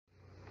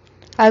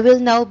I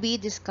will now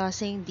be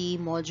discussing the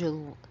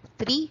Module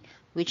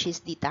 3, which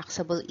is the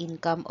taxable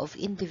income of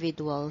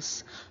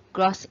individuals,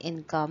 gross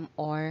income,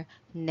 or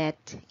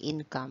net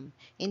income.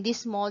 In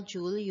this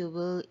module, you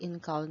will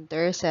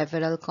encounter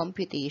several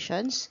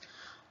computations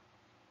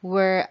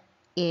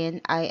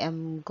wherein I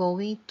am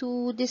going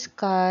to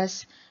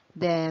discuss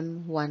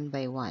them one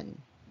by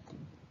one.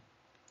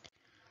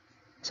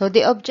 So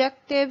the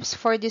objectives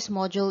for this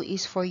module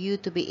is for you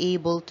to be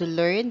able to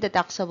learn the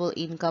taxable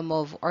income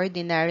of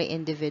ordinary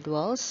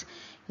individuals,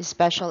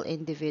 special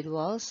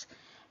individuals,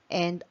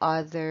 and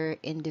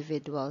other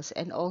individuals.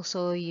 And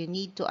also you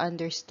need to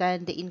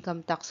understand the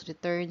income tax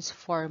returns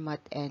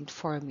format and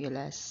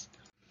formulas.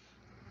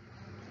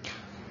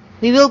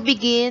 We will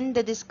begin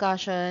the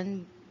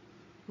discussion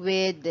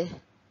with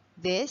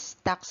this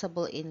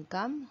taxable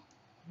income.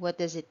 What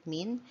does it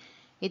mean?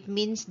 It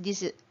means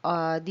these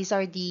are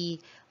the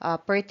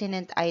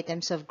pertinent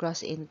items of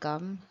gross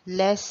income,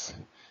 less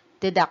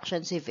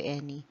deductions if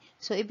any.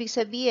 So, ibig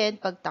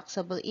sabihin, pag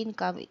taxable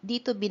income,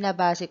 dito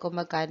binabase kung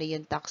magkano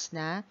yung tax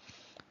na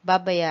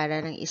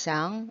babayaran ng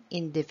isang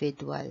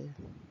individual.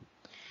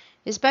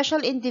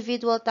 Special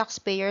individual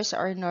taxpayers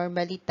are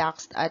normally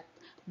taxed at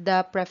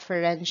the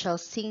preferential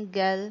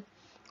single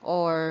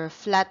or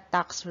flat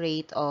tax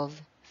rate of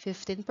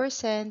 15%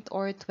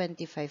 or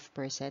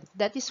 25%.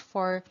 That is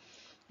for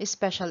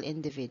special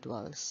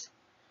individuals.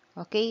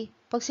 Okay?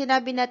 Pag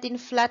sinabi natin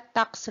flat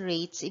tax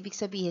rates, ibig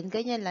sabihin,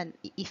 ganyan lang,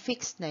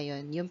 i-fix na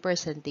yon, yung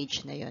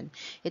percentage na yon.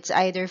 It's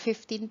either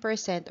 15%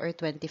 or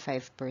 25%.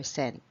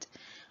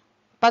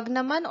 Pag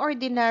naman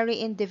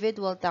ordinary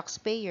individual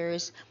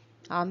taxpayers,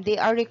 they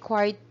are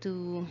required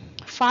to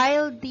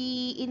file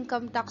the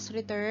income tax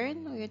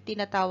return, yung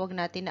tinatawag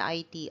natin na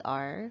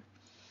ITR.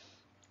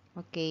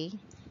 Okay?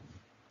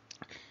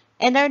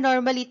 And are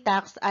normally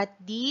taxed at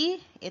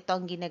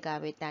itong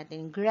ginagamit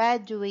natin,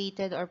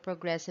 graduated or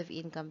progressive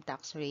income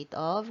tax rate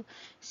of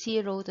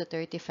 0 to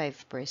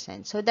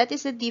 35%. So that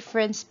is the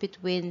difference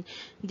between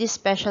the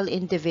special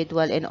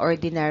individual and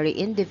ordinary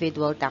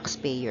individual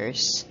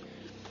taxpayers.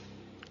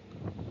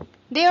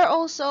 They are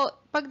also,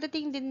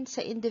 pagdating din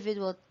sa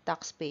individual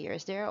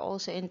taxpayers, they are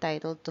also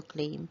entitled to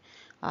claim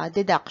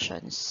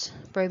deductions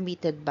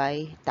permitted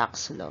by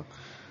tax law.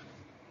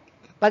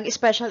 Pag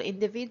special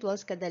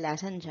individuals,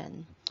 kadalasan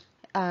dyan,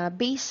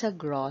 based sa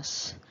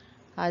gross,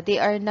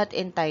 they are not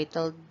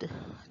entitled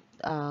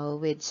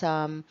with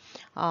some,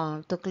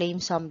 to claim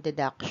some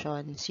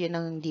deductions. Yun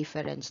ang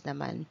difference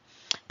naman.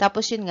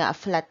 Tapos yun nga,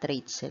 flat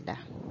rate sila.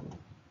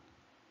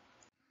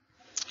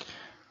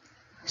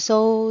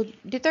 So,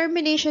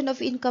 determination of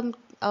income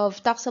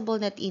of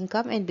taxable net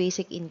income and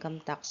basic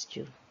income tax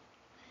due.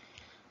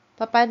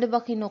 Paano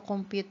ba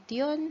kinocompute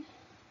yun?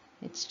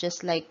 It's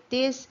just like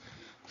this.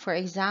 For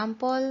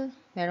example,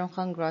 meron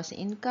kang gross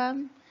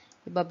income,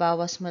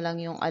 ibabawas mo lang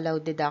yung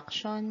allowed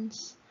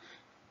deductions.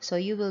 So,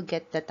 you will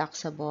get the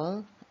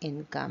taxable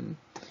income.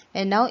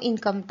 And now,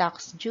 income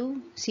tax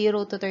due,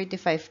 0 to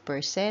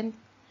 35%.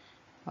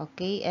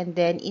 Okay, and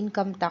then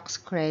income tax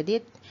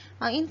credit.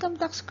 Ang income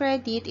tax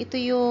credit, ito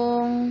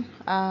yung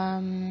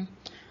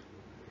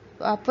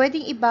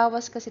pwedeng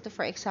ibawas kasi ito,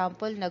 for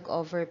example,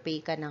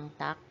 nag-overpay ka ng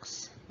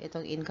tax.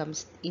 Itong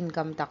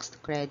income tax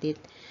credit.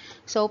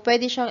 So,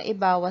 pwede siyang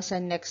ibawas sa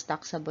next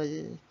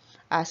taxable,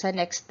 sa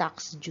next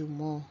tax due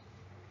mo.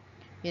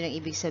 Yun ang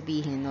ibig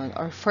sabihin nun.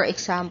 Or for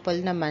example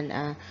naman,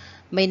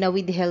 may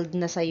na-withheld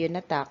na sa'yo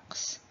na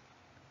tax.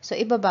 So,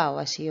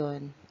 ibabawas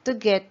yun to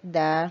get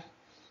the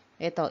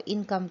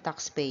income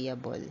tax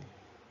payable.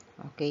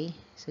 Okay?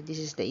 So,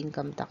 this is the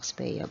income tax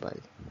payable.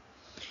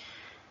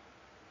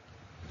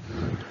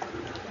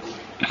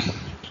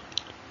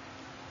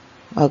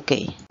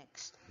 Okay.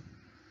 Next.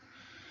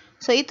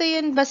 So, ito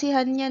yung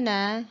basihan niya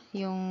na,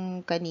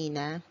 yung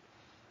kanina.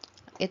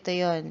 Ito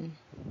yun.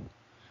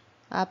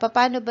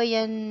 Paano ba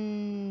yan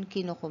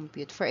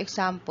kinocompute? For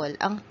example,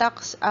 ang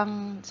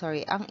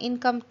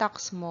income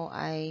tax mo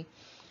ay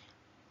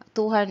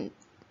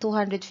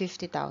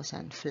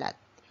 250,000 flat.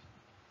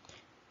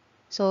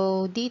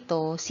 So,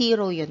 dito,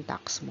 0 yung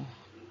tax mo.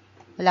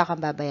 Wala kang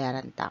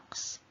babayaran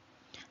tax.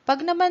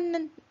 Pag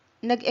naman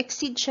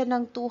nag-exceed siya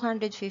ng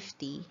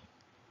 250,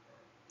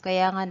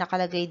 kaya nga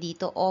nakalagay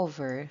dito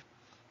over,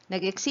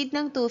 nag-exceed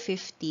ng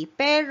 250,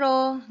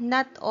 pero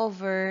not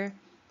over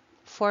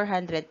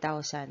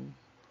 400,000.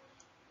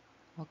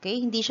 Okay?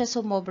 Hindi siya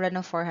sumobra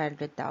ng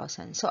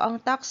 400,000. So,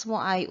 ang tax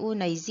mo ay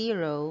unay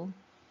 0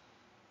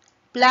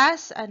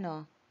 plus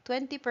 20%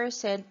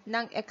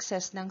 ng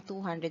excess ng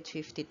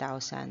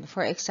 250,000.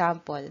 For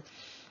example,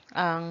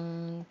 ang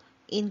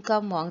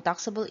income mo, ang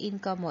taxable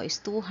income mo is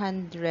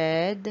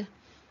 200.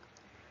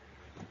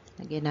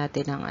 Lagyan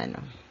natin ng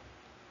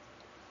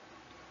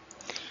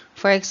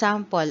For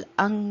example,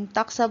 ang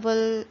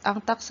taxable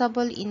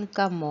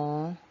income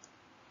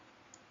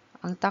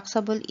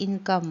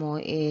mo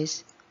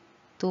is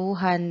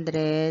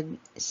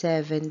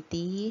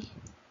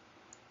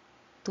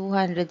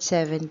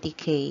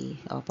 270K.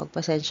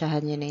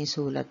 Pagpasensyahan nyo na yung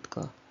sulat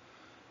ko.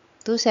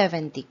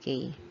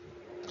 270K.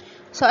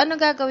 So, ano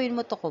gagawin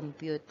mo to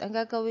compute? Ang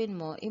gagawin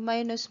mo,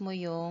 i-minus mo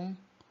yung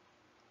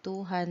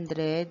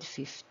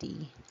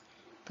 250.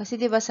 Kasi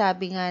 'di ba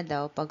sabi nga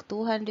daw, pag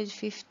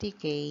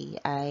 250k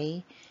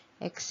ay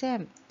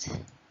exempt.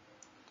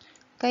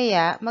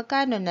 Kaya,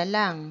 magkano na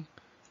lang?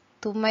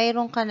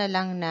 Mayroon ka na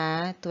lang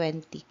na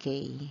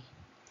 20k.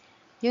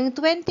 Yung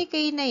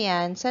 20k na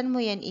yan, saan mo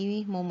yan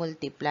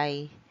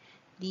i-multiply?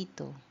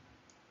 Dito.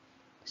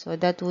 So,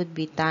 that would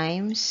be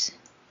times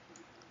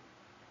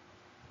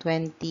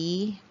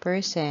 20%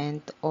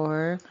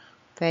 or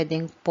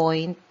pwedeng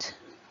 0.2.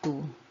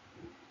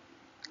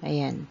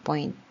 Ayan,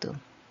 0.2.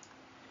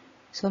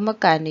 So,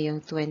 magkano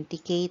yung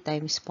 20k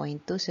times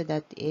 0.2? So,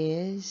 that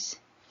is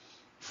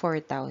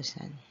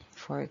 4,000.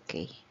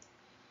 4k.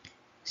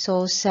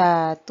 So,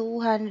 sa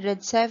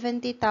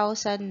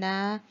 270,000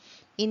 na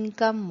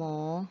income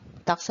mo,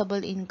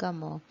 taxable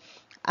income mo,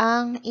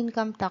 ang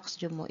income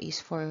tax due mo is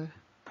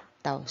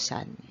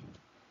 4,000.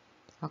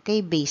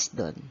 Okay, based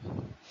doon.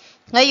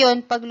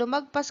 Ngayon, pag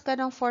lumagpas ka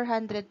ng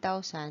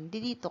 400,000,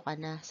 dito ka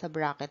na sa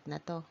bracket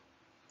na to.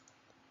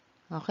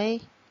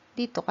 Okay?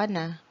 Dito ka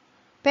na.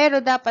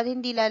 Pero dapat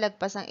hindi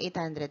lalagpas ng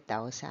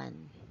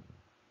 800,000.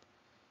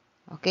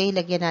 Okay,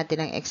 lagyan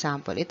natin ng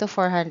example. Ito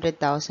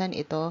 400,000,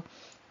 ito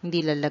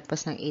hindi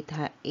lalagpas ng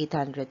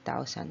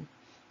 800,000.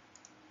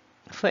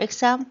 For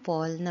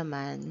example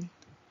naman,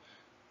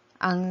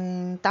 ang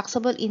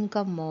taxable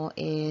income mo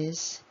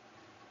is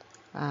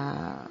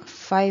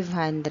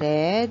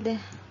 500k.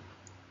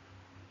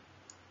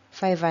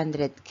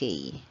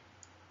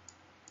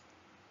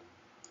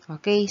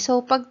 Okay,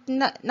 so pag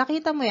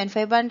nakita mo yan,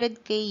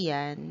 500k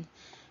yan,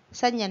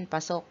 saan yan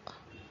pasok?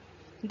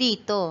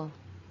 Dito.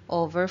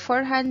 Over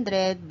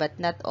 400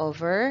 but not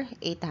over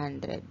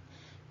 800.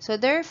 So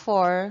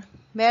therefore,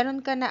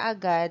 meron ka na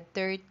agad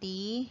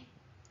 30.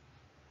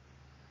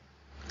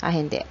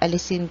 Hindi.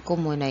 Alisin ko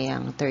muna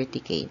yung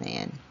 30k na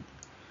yan.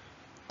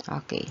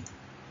 Okay.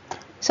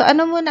 So,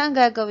 ano muna ang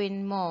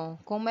gagawin mo?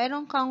 Kung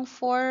meron kang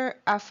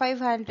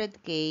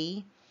 500k,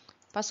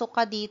 pasok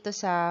ka dito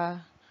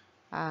sa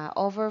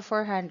over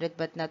 400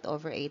 but not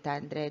over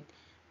 800.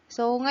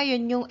 So,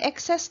 ngayon, yung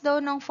excess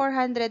daw ng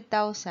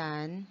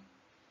 400,000,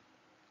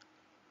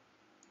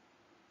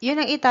 yun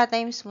ang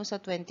itatimes mo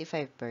sa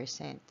 25%.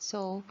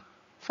 So,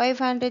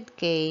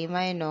 500k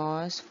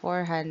minus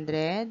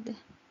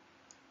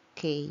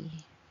 400k.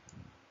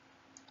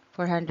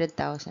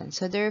 400,000.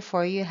 So,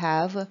 therefore, you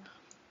have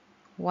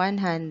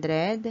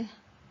 100,000.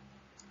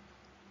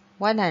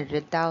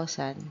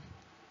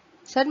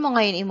 Saan mo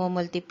ngayon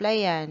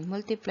i-multiply yan?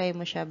 Multiply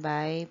mo siya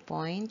by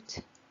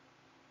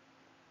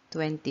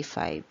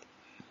 0.25.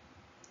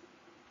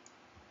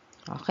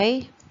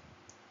 Okay?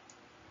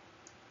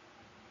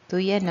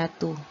 2 yan na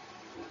 2.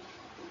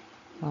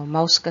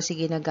 Mouse kasi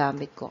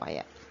ginagamit ko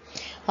kaya.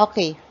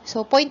 Okay.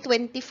 So,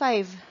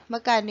 0.25.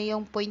 Magkano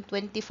yung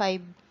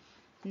 0.25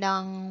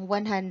 ng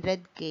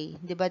 100k?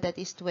 Diba that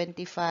is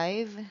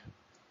 25?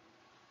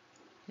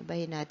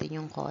 Ibahin natin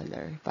yung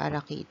color para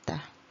kita.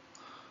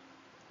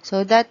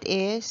 So, that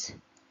is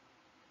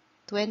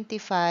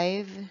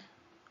 25k.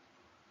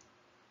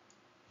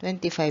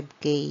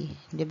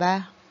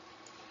 Diba?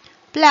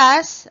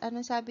 Plus,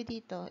 anong sabi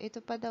dito? Ito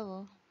pa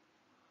daw, oh.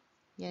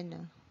 Yan,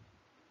 oh.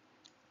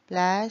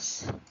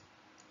 Plus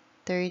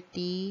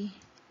 30k.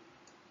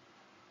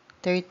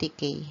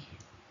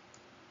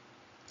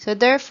 So,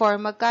 therefore,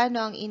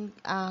 magkano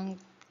ang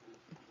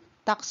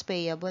tax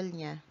payable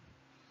niya?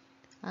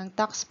 Ang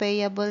tax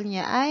payable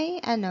niya ay,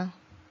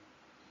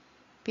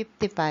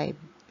 55.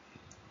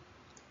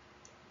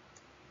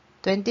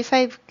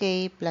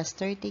 25k plus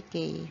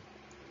 30k,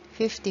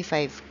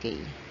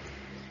 55k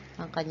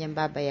ang kanyang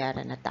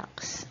babayaran na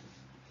tax.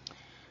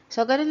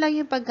 So, ganun lang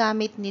yung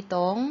paggamit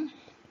nitong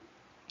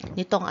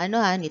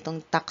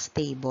tax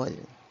table.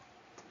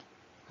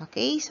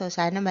 Okay? So,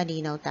 sana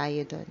malinaw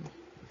tayo dun.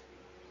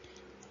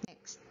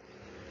 Next.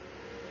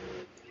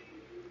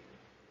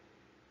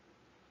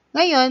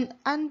 Ngayon,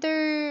 under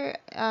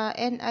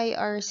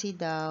NIRC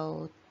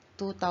daw,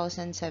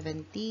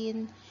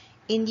 2017,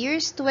 in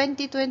years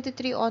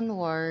 2023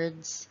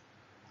 onwards,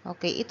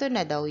 okay, ito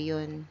na daw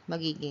yun,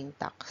 magiging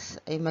tax,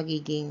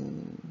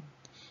 magiging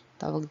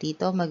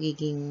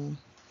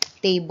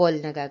table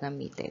na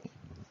gagamitin.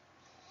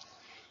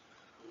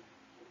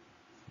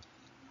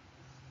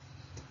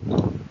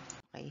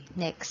 Okay,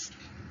 next.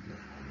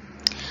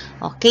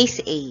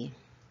 Case A.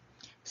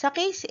 Sa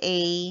case A,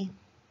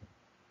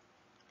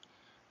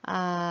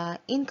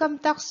 income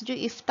tax due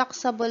if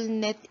taxable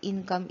net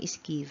income is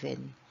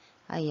given.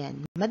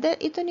 Ayan.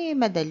 Ito na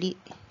yung madali.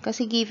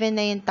 Kasi given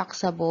na yung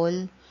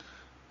taxable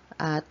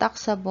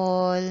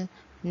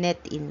net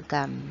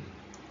income.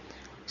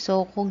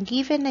 So, kung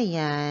given na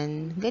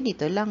yan,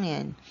 ganito lang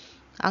yan.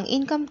 Ang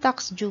income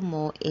tax due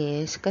mo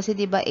is, kasi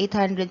diba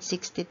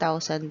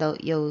 860,000 daw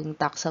yung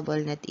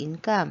taxable net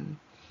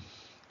income.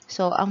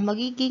 So, ang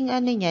magiging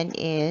niyan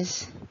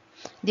is,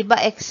 diba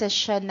excess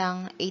siya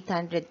ng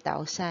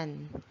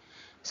 800,000.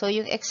 So,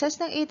 yung excess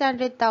ng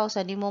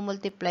 800,000,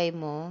 i-multiply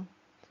mo.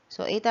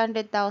 So,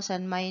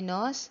 800,000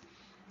 minus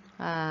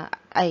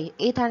ay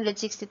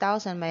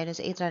 860,000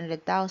 minus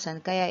 800,000.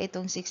 Kaya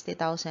itong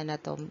 60,000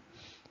 na to,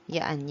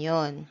 yan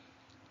yon.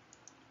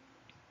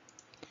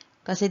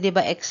 Kasi 'di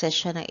ba excess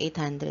siya ng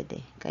 800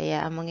 eh.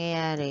 Kaya ang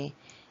mangyayari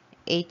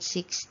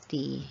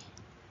 860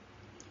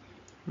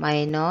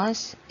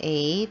 minus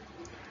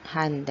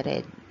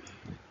 800.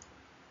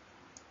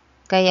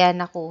 Kaya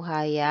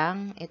nakuha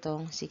yang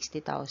itong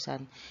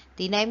 60,000.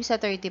 Times sa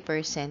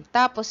 30%.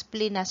 Tapos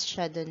plinas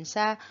siya dun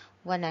sa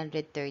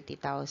 130,000.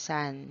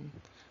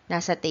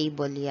 Nasa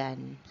table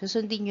yan.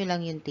 Susundin nyo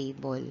lang yung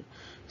table.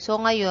 So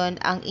ngayon,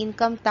 ang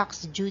income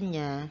tax due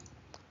niya,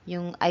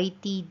 yung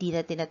ITD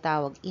na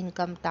tinatawag,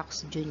 income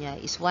tax due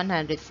niya is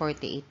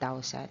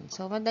 148,000.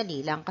 So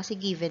madali lang kasi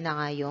given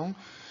na nga yung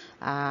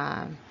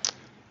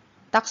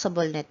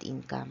taxable net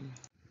income.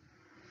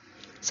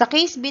 Sa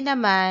case B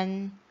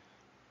naman,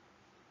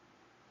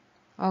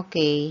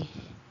 okay,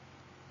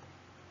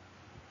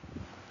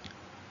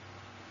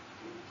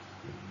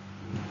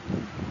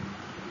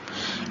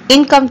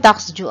 income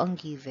tax due ang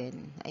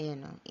given.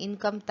 Ayan o,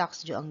 income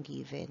tax due ang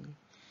given.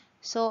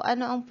 So,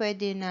 ano ang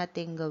pwede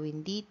natin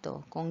gawin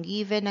dito kung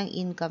given ang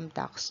income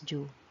tax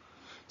due?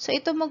 So,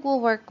 ito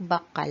mag-work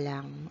back ka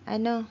lang.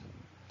 Ano?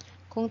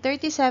 Kung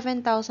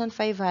 37,500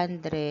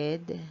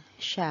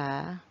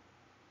 siya,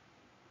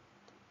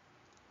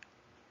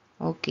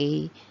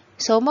 okay.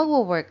 So,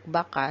 mag-work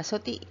back ka.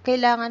 So,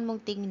 kailangan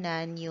mong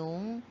tingnan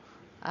yung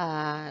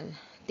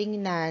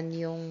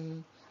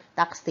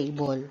tax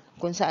table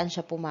kung saan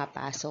siya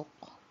pumapasok.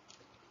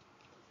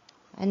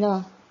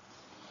 Ano?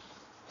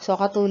 So,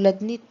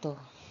 katulad nito.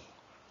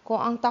 Kung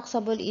ang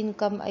taxable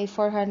income ay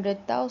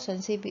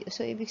 400,000,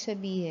 so ibig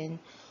sabihin,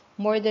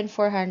 more than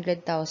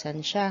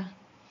 400,000 siya.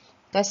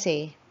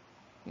 Kasi,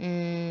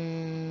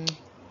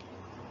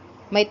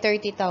 may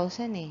 30,000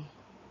 eh.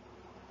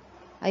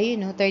 Ayun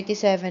no,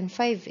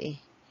 37,500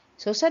 eh.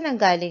 So, saan ang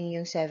galing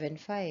yung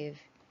 7,500?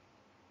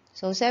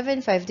 So,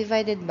 7,500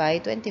 divided by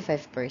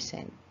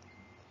 25%.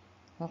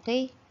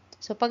 Okay?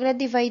 So, pag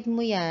na-divide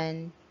mo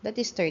yan,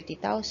 that is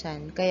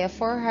 30,000. Kaya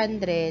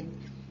 400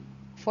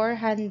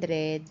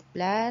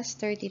 plus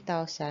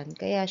 30,000,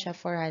 kaya siya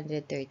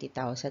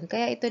 430,000.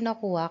 Kaya ito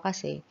nakuha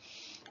kasi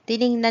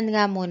tiningnan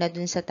nga muna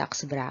dun sa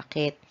tax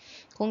bracket.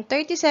 Kung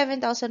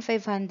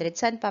 37,500,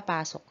 saan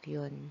papasok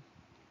yun?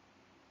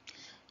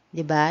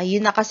 'Di ba?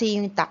 Yun na kasi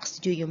yung tax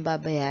due yung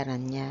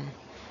babayaran niya.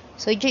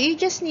 So, you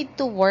just need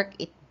to work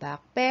it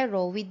back,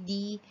 pero with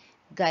the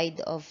guide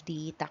of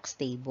the tax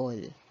table.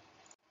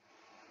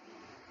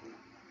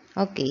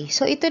 Okay,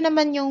 so ito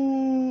naman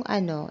yung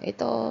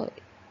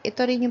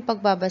ito rin yung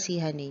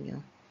pagbabasihan ninyo.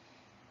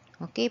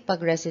 Okay,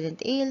 pag resident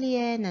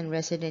alien,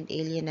 non-resident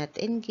alien not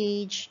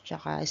engaged,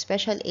 tsaka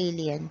special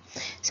alien.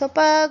 So,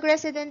 pag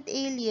resident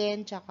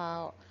alien,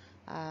 tsaka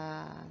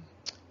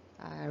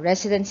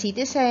resident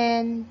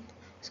citizen,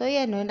 so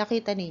yan, no,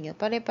 nakita ninyo,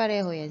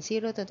 pare-pareho yan,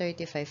 0 to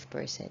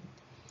 35%.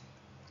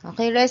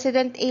 Okay,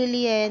 resident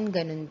alien,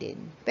 ganun din.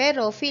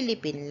 Pero,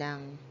 Philippine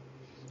lang.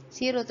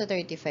 0 to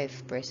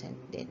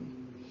 35% din.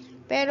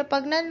 Pero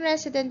pag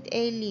non-resident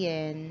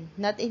alien,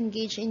 not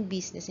engaged in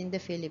business in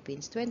the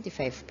Philippines,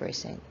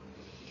 25%.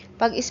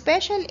 Pag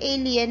special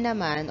alien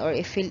naman, or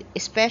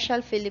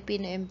special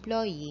Filipino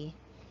employee,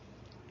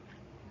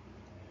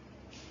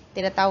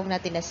 tinatawag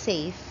natin na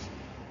safe,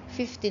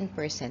 15%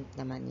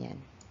 naman yan.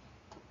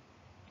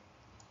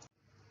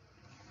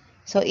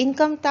 So,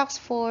 income tax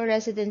for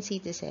resident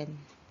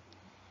citizen.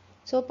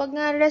 So, pag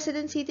nga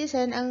resident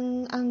citizen,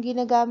 ang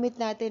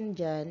ginagamit natin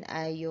dyan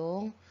ay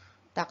yung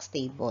tax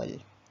table.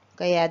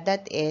 Kaya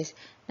that is,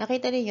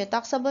 nakita niyo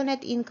taxable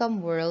net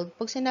income world.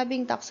 Pag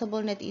sinabing taxable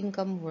net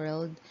income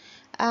world,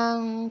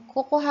 ang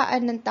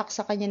kukuhaan ng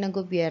tax sa kanya ng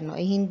gobyerno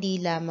ay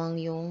hindi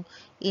lamang yung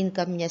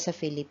income niya sa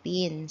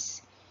Philippines.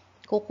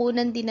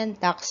 Kukunan din ng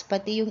tax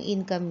pati yung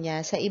income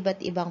niya sa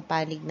iba't ibang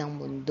panig ng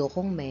mundo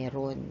kung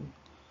meron.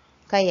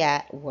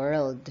 Kaya,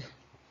 world.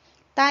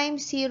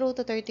 Times 0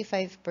 to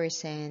 35%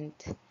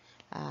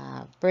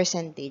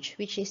 percentage,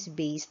 which is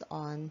based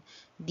on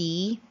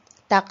the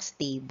tax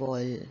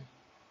table.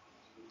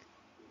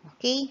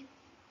 Okay?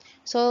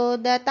 So,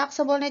 the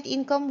taxable net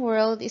income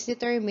world is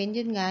determined,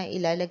 yun nga,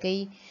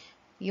 ilalagay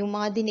yung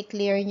mga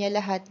dineclare niya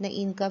lahat na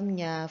income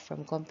niya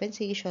from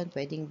compensation,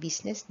 pwedeng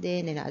business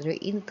din, and other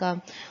income,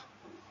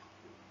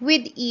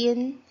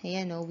 within,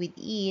 ayan o,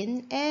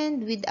 within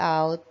and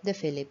without the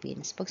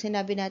Philippines. Pag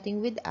sinabi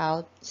natin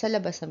without, sa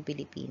labas ng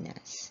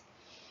Pilipinas.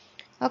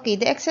 Okay,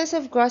 the excess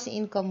of gross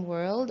income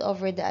world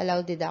over the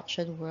allowed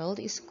deduction world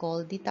is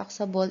called the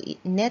taxable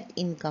net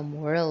income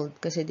world.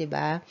 Kasi 'di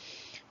ba?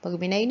 Pag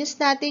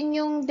minus natin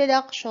yung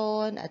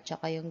deduction at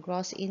saka yung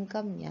gross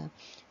income niya,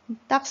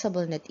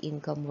 taxable net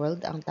income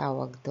world ang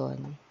tawag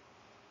doon.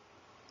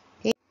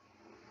 Okay.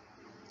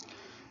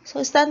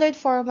 So, standard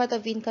format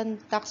of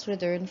income tax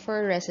return for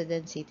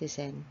resident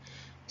citizen.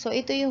 So,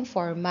 ito yung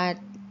format.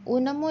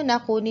 Una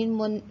muna,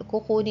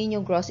 kukunin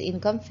yung gross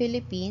income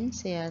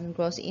Philippines, ayan,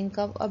 gross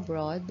income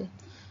abroad.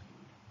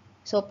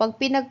 So, pag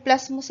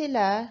pinag-plus mo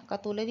sila,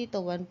 katulad dito,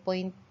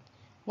 1.5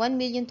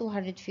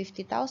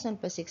 1,250,000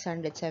 plus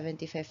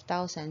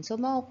 675,000. So,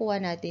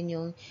 makukuha natin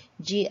yung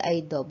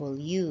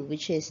GIW,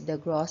 which is the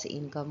gross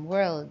income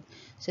world.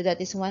 So, that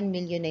is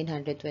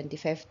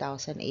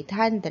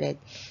 1,925,800.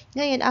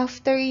 Ngayon,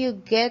 after you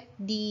get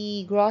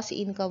the gross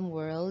income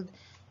world,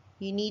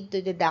 you need to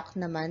deduct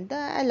naman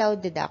the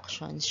allowed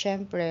deductions.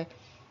 Siyempre,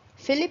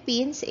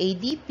 Philippines,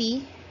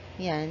 ADP,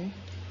 yan.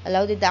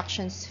 Allowed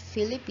deductions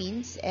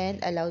Philippines and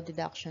allowed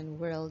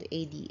deduction world,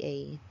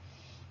 ADA.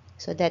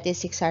 So that is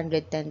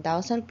 610,000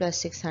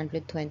 plus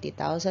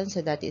 620,000.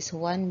 So that is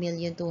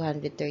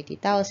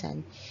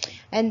 1,230,000.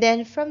 And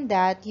then from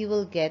that, you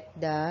will get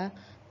the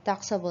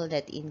taxable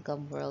net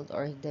income world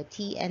or the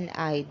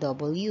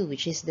TNIW,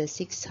 which is the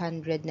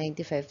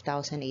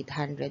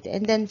 695,800.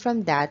 And then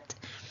from that,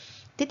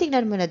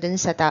 titignan mo na dun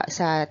sa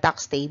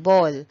tax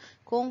table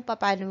kung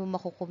paano mo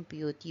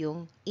makukompute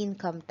yung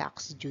income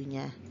tax due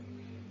niya.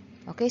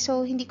 Okay,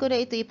 so hindi ko na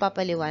ito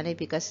ipapaliwanag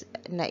because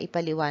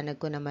naipaliwanag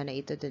ko naman na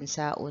ito dun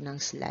sa unang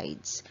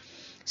slides.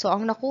 So,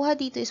 ang nakuha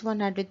dito is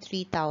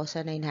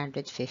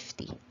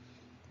 103,950.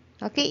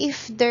 Okay,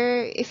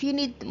 if you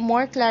need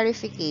more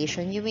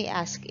clarification, you may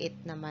ask it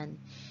naman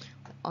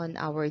on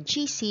our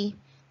GC.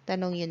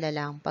 Tanong yun na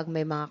lang pag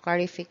may mga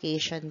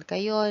clarification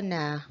kayo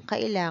na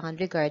kailangan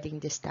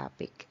regarding this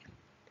topic.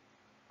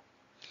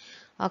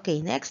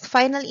 Okay, next,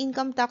 final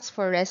income tax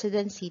for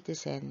resident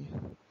citizen.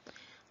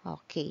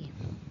 Okay.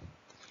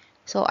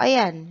 So,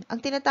 ayan. Ang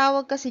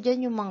tinatawag kasi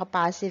dyan yung mga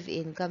passive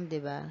income,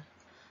 di ba?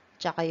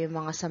 Tsaka yung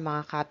mga sa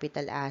mga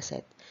capital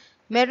asset.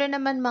 Meron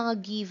naman mga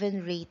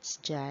given rates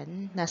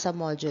dyan, nasa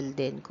module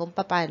din, kung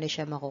paano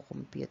siya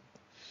makukompute.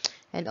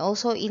 And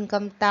also,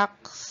 income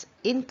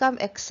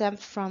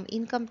exempt from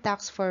income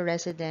tax for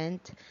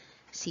resident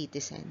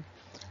citizen.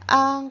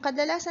 Ang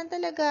kadalasan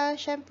talaga,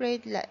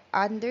 syempre,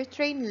 under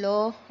train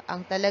law,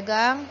 ang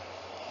talagang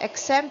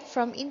exempt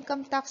from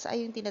income tax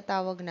ay yung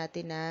tinatawag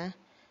natin na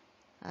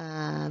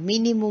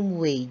minimum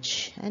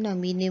wage.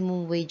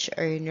 Minimum wage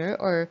earner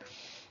or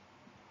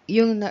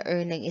yung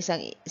na-earn ng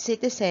isang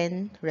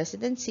citizen,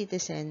 resident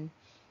citizen,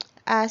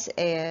 as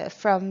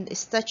from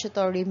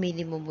statutory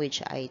minimum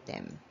wage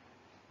item.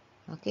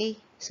 Okay?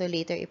 So,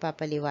 later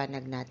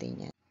ipapaliwanag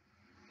natin yan.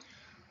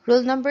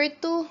 Rule number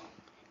 2,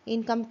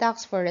 income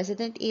tax for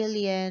resident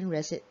alien,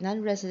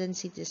 non-resident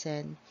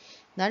citizen,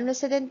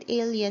 non-resident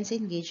aliens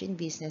engaged in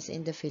business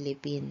in the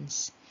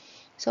Philippines.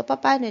 So,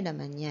 paano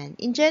naman yan?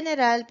 In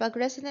general, pag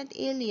resident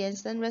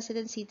aliens,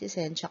 non-resident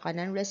citizen, tsaka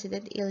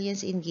non-resident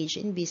aliens engaged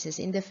in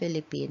business in the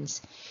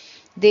Philippines,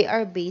 they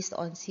are based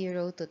on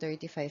 0 to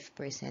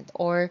 35%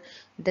 or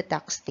the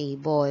tax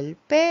table.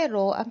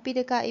 Pero, ang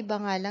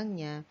pinakaiba nga lang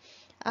niya,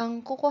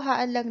 ang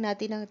kukuhaan lang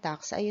natin ng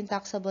tax ay yung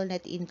taxable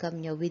net income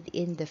niya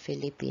within the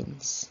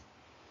Philippines.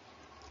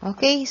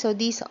 Okay, so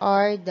these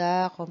are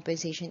the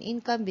compensation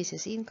income,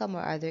 business income,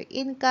 or other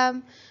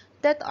income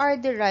that are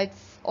derived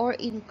or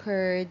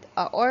incurred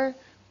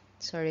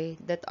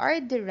that are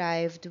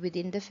derived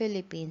within the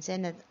Philippines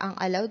and ang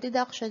allowed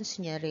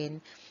deductions niya rin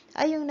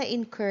ay yung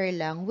na-incur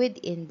lang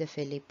within the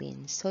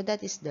Philippines. So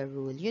that is the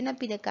rule. Yun ang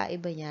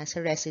pinagkaiba niya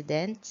sa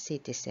resident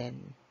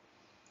citizen.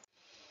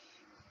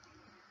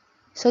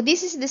 So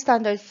this is the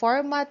standard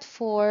format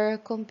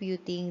for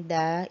computing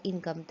the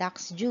income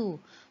tax due.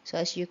 So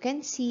as you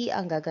can see,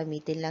 ang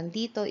gagamitin lang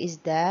dito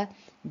is the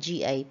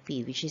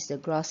GIP, which is the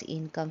Gross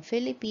Income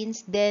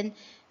Philippines. Then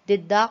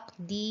deduct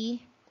the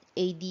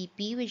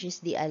ADP, which is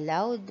the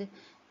Allowed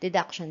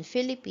Deduction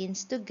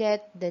Philippines, to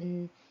get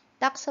the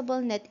taxable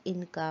net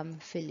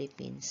income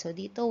Philippines. So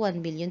dito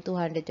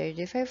 1,235,000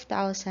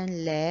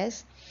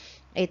 less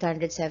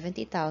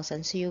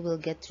 870,000. So you will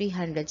get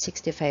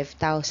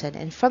 365,000.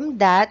 And from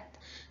that,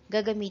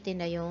 gagamitin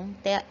na yung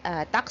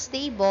tax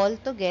table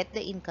to get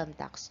the income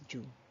tax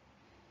due.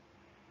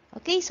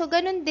 Okay, so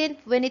ganun din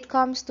when it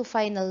comes to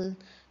final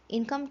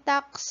income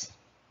tax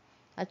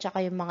at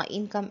saka yung mga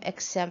income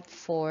exempt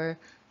for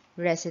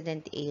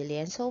resident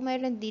alien. So,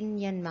 meron din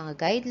yan mga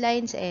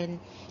guidelines and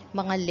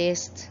mga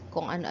list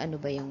kung ano-ano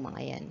ba yung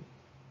mga yan.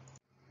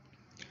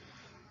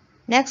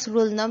 Next,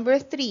 rule number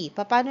 3.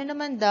 Paano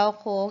naman daw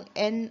kung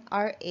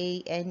NRA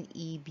and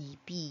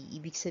EBP?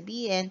 Ibig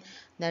sabihin,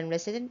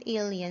 non-resident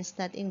aliens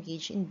not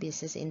engaged in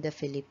business in the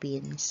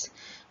Philippines.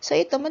 So,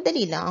 ito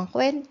madali lang ang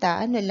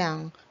kwenta. Ano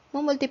lang,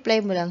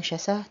 multiply mo lang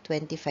siya sa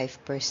 25%.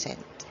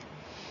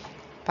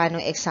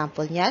 Paano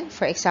example niyan?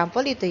 For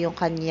example, ito yung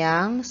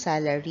kanyang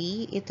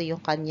salary, ito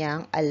yung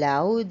kanyang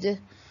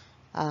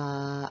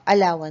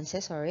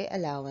allowances,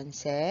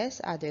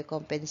 other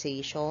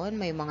compensation,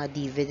 may mga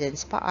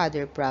dividends pa,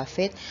 other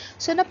profit.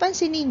 So,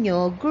 napansin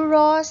ninyo,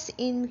 gross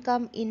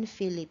income in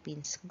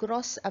Philippines.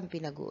 Gross ang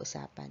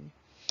pinag-uusapan.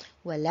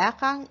 Wala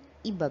kang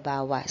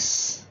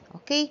ibabawas.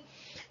 Okay?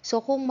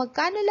 So, kung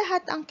magkano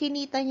lahat ang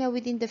kinita niya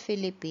within the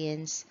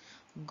Philippines,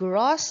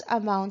 gross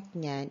amount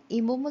niyan,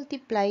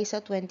 imumultiply sa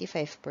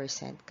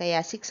 25%.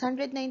 Kaya,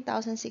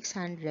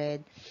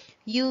 609,600,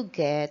 you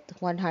get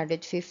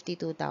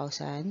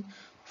 152,400.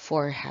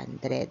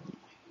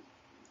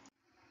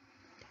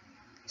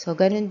 So,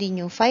 ganun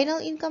din yung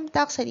final income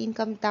tax and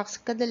income tax,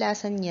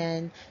 kadalasan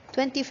yan,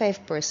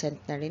 25%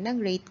 na rin ang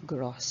rate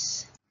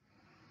gross.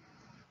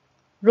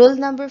 Rule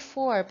number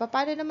 4,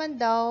 paano naman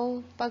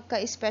daw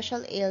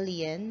pagka-special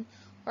alien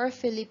or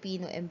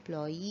Filipino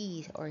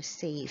employee or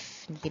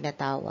SAFE na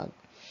tinatawag?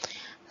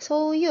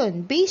 So,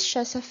 yun, based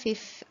siya sa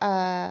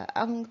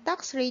ang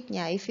tax rate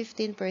niya ay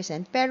 15%,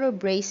 pero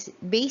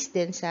based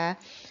din sa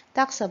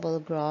taxable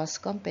gross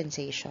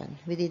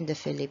compensation within the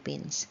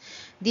Philippines.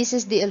 This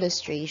is the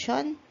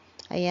illustration.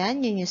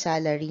 Ayan, yun yung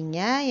salary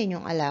niya, yan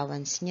yung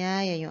allowance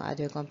niya, yan yung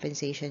other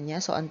compensation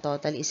niya. So, ang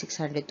total is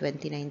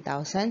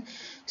 629,000.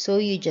 So,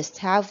 you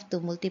just have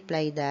to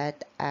multiply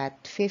that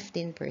at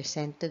 15%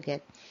 to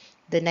get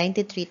the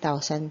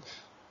 94,350.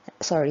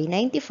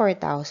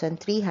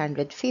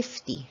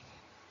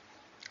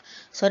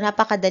 So,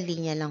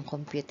 napakadali niya lang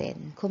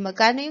computein. Kung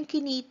magkano yung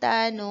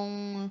kinita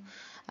nung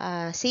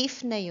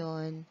safe na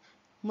yon,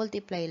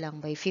 multiply lang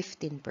by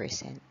 15%.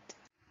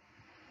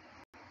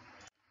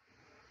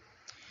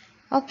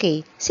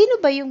 Okay, sino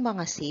ba yung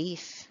mga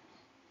safe?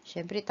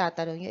 Siyempre,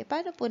 tatanong nyo,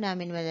 paano po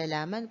namin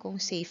malalaman kung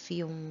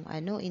safe yung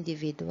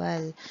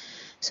individual?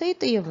 So,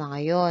 ito yung mga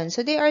yon.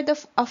 So, they are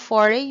a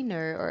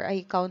foreigner or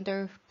a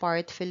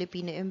counterpart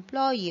Filipino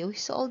employee who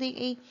is holding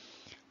a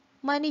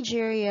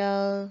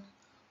managerial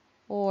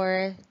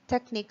or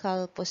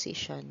technical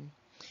position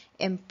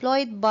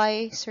employed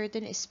by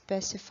certain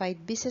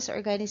specified business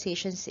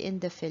organizations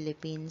in the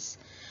Philippines,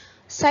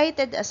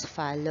 cited as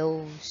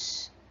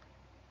follows.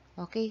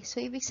 Okay, so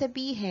ibig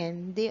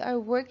sabihin, they are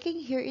working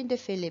here in the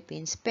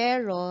Philippines,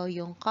 pero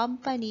yung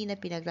company na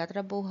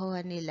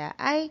pinagtatrabahuhan nila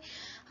ay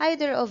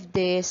either of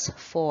these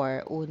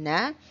four.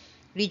 Una,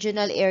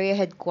 regional area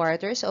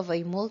headquarters of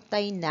a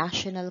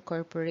multinational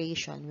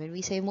corporation. When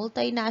we say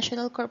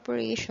multinational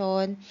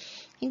corporation,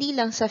 hindi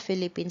lang sa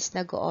Philippines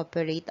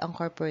nag-ooperate ang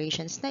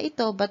corporations na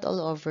ito, but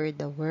all over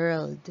the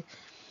world.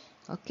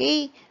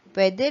 Okay,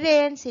 pwede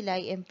rin sila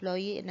ay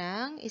employee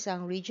ng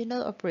isang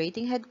regional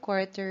operating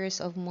headquarters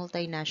of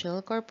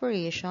multinational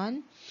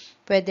corporation.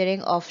 Pwede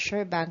rin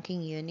offshore banking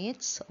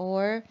units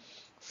or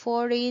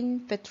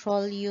foreign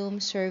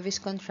petroleum service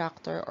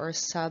contractor or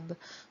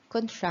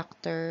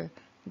subcontractor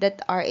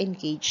that are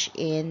engaged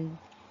in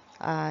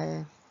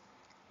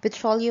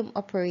petroleum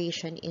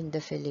operation in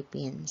the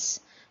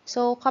Philippines.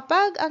 So,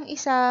 kapag ang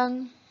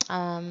isang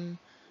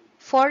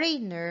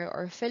foreigner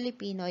or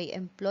Filipino ay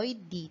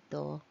employed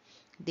dito,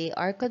 they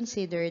are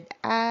considered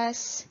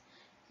as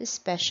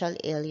special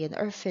alien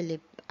or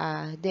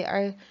they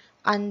are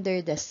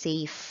under the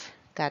safe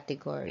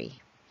category.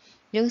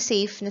 Yung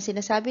safe na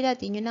sinasabi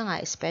natin, yun na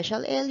nga,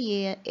 special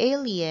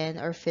alien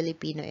or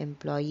Filipino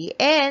employee.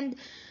 And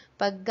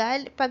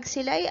pag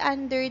sila ay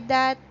under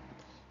that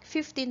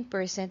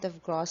 15% of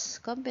gross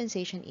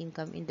compensation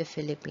income in the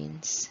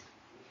Philippines.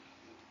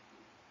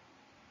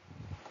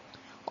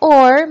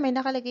 Or, may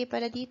nakalagay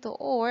pala dito,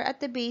 or at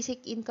the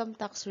basic income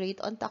tax rate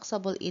on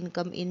taxable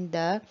income in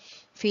the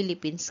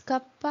Philippines.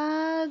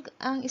 Kapag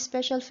ang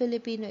special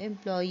Filipino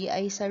employee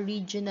ay sa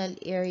regional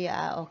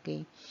area,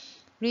 okay.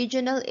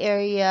 Regional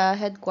area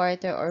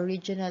headquarter or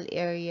regional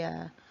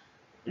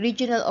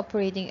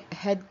operating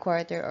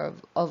headquarter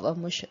of a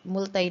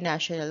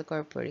multinational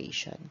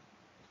corporation.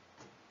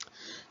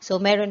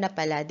 So, meron na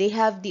pala. They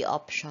have the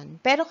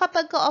option. Pero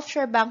kapag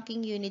ka-offshore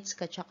banking units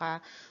ka, tsaka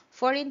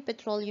foreign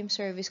petroleum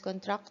service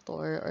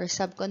contractor or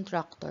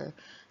subcontractor,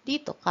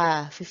 dito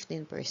ka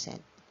 15%.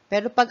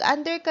 Pero pag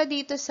under ka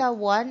dito sa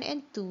 1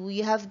 and 2,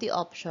 you have the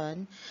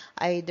option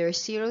either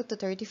 0 to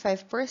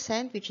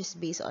 35%, which is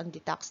based on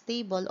the tax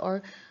table,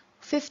 or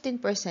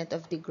 15%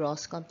 of the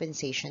gross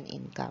compensation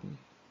income.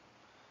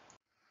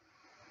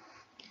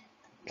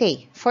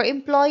 Okay, for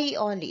employee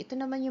only, ito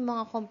naman yung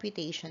mga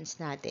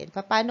computations natin.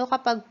 Paano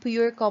kapag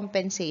pure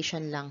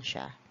compensation lang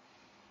siya?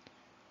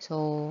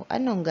 So,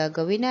 anong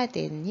gagawin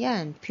natin?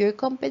 Yan, pure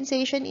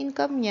compensation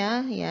income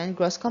niya. Yan,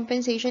 gross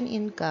compensation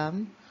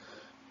income.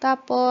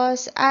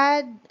 Tapos,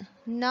 add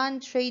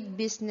non-trade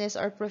business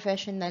or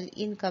professional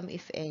income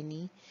if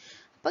any.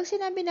 Pag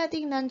sinabi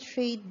natin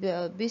non-trade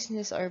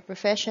business or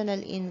professional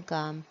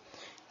income,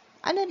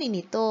 ano rin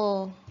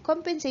ito?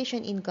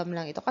 Compensation income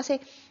lang ito. Kasi,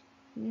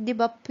 di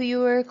ba,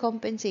 pure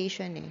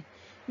compensation eh.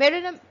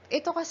 Meron na,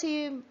 ito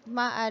kasi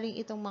maaring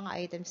itong mga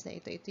items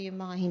na ito yung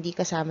mga hindi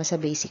kasama sa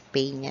basic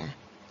pay niya.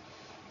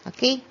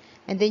 Okay?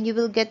 And then you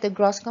will get the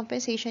gross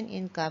compensation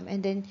income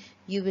and then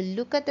you will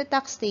look at the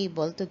tax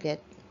table to get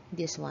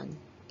this one,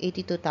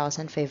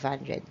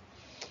 82,500.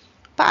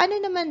 Paano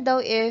naman daw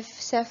if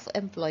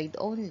self-employed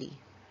only?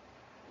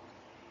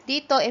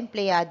 Dito,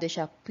 empleyado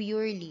siya,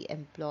 purely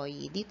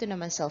employee. Dito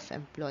naman,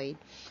 self-employed.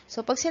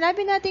 So, pag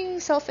sinabi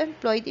natin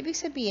self-employed, ibig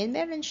sabihin,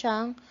 meron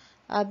siyang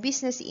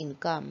business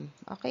income.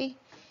 Okay?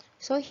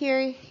 So,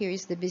 here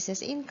is the business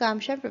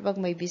income. Siyempre, pag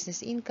may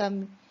business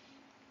income,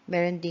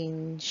 meron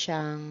din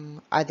siyang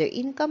other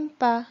income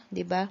pa,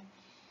 di ba?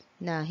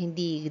 Na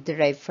hindi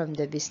derived from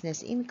the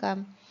business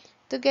income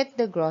to get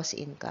the gross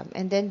income.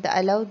 And then, the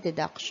allowed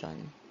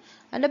deduction.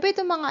 Ano ba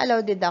itong mga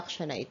allowed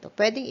deduction na ito?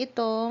 Pwedeng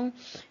itong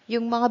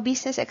yung mga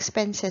business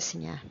expenses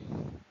niya.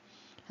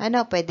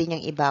 Ano, pwede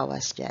niyang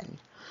ibawas dyan.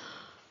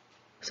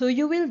 So,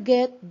 you will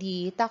get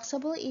the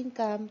taxable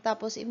income,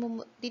 tapos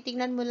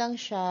titingnan mo lang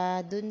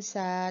siya dun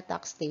sa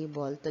tax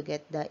table to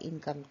get the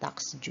income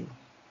tax due.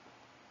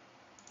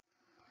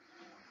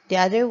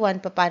 The other one,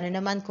 paano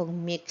naman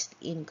kung mixed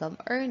income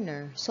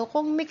earner? So,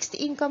 kung mixed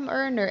income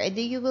earner,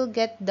 edi you will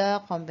get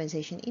the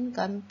compensation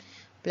income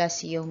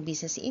plus yung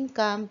business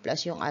income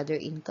plus yung other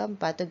income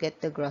pa to get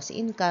the gross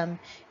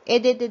income.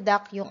 Edi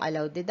deduct yung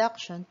allowed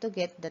deduction to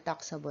get the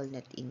taxable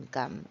net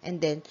income. And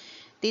then,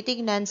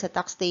 titignan sa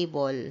tax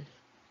table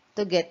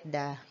to get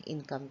the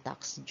income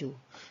tax due.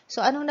 So,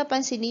 anong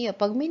napansin niyo?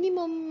 Pag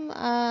minimum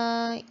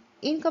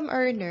income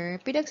earner,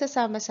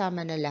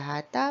 pinagsasama-sama na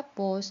lahat.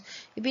 Tapos,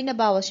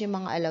 ibinabawas yung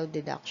mga allowed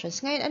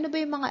deductions. Ngayon, ano ba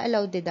yung mga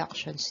allowed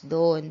deductions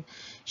doon?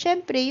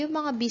 Siyempre, yung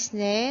mga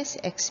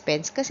business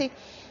expense. Kasi,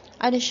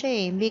 ano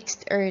siya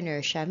mixed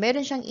earner siya.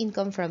 Meron siyang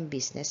income from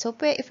business. So,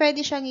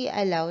 pwede siyang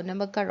i-allow na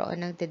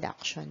magkaroon ng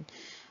deduction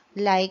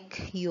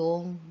like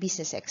yung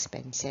business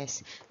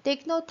expenses.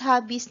 Take note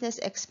ha, business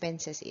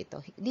expenses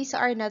ito. These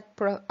are not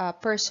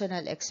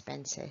personal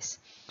expenses.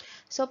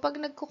 So, pag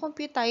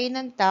nagko-compute tayo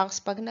ng tax,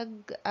 pag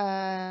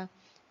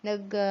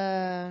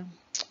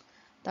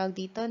tawag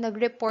dito,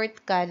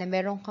 nag-report ka na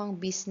meron kang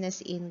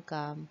business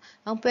income,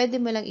 ang pwede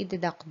mo lang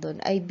i-deduct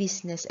doon ay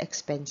business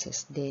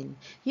expenses din.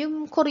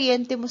 Yung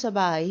kuryente mo sa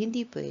bahay,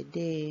 hindi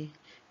pwede.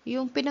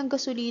 Yung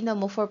pinanggasolina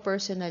mo for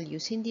personal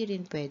use, hindi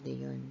rin pwede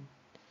yun.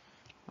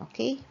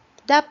 Okay?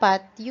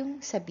 Dapat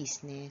yung sa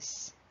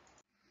business.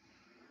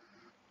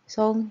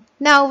 So,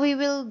 now we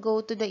will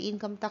go to the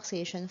income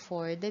taxation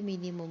for the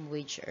minimum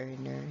wage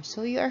earner.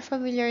 So, you are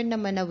familiar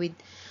naman na with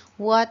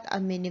what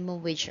a minimum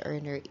wage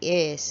earner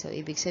is. So,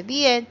 ibig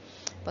sabihin,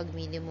 pag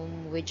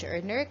minimum wage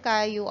earner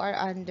ka, you are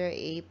under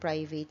a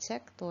private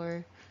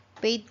sector,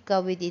 paid ka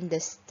within the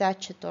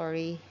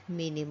statutory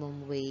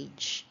minimum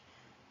wage.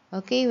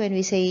 Okay, when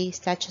we say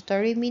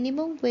statutory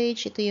minimum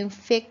wage, ito yung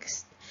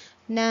fixed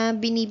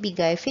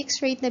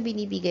rate na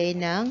binibigay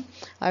ng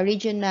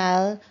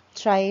Regional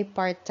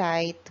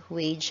Tripartite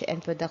Wage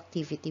and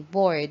Productivity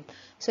Board.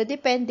 So,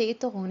 depende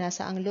ito kung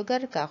nasa ang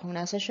lugar ka. Kung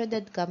nasa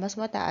syudad ka, mas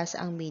mataas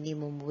ang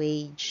minimum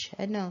wage.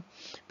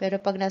 Pero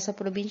pag nasa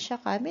probinsya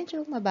ka,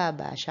 medyo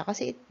mababa siya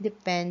kasi it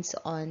depends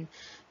on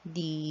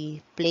the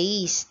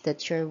place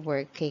that you're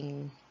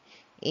working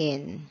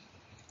in.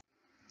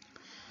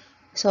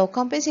 So,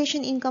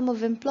 compensation income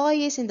of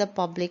employees in the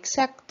public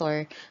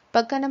sector.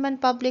 Pagka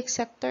naman public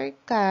sector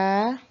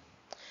ka,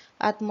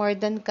 at more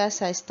than ka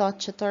sa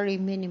statutory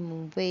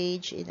minimum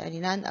wage in a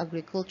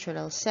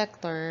non-agricultural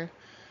sector,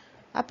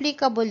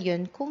 applicable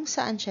yun kung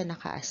saan siya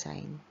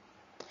naka-assign.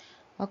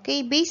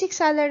 Okay, basic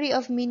salary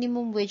of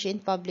minimum wage in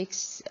public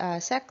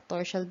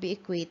sector shall be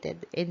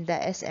equated in the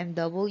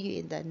SMW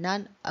in the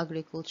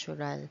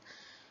non-agricultural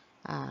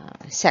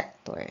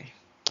sector.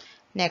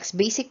 Next,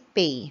 basic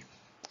pay.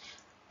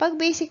 Pag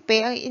basic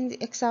pay,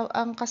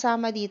 ang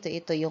kasama dito,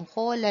 ito yung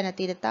COLA na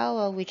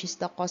tinatawag, which is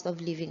the cost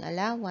of living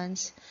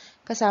allowance.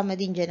 Kasama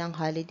din dyan ang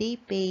holiday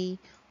pay,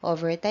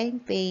 overtime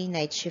pay,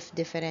 night shift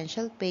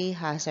differential pay,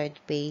 hazard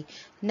pay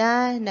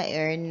na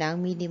na-earn ng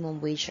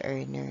minimum wage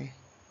earner.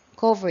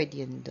 Covered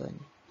yun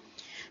dun.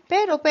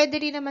 Pero,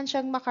 pwede rin naman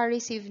siyang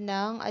makareceive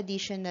ng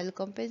additional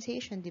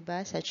compensation, di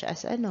ba? Such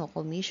as,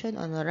 commission,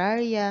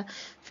 honoraria,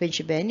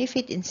 fringe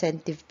benefit,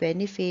 incentive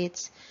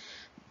benefits.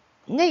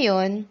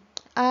 Ngayon,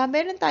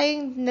 meron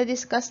tayong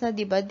na-discuss na,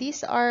 di ba?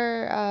 These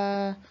are,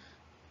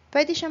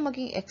 pwede siyang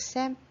maging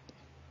exempt.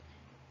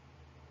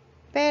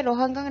 Pero,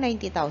 hanggang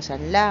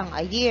 90,000 lang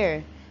a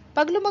year.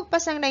 Pag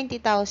lumagpas ng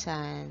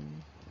 90,000,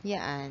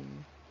 yan.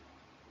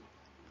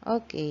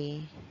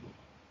 Okay.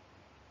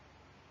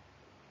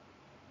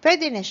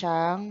 Pwede na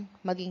siyang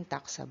maging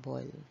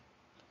taxable.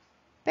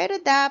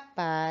 Pero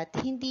dapat,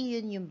 hindi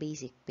yun yung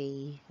basic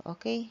pay.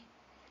 Okay?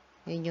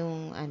 Yun yung,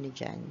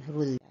 dyan,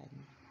 rule yan.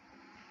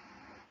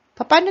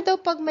 Paano daw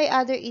pag may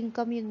other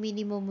income yung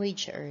minimum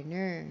wage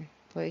earner?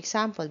 For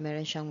example,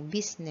 meron siyang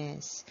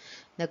business,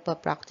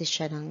 nagpa-practice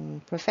siya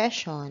ng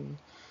profession.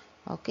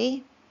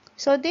 Okay?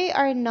 So, they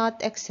are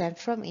not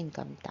exempt from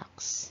income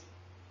tax.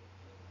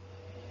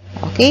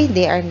 Okay?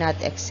 They are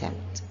not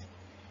exempt.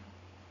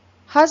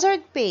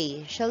 Hazard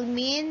pay shall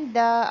mean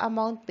the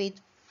amount paid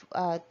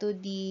to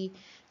the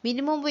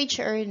minimum wage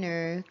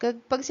earner.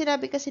 Pag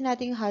sinabi kasi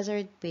nating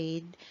hazard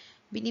paid,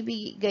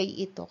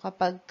 binibigay ito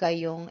kapag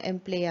kayong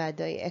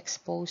empleyado ay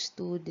exposed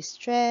to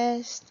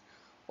distress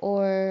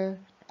or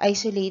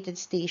isolated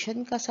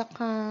station ka sa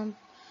camp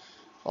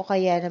o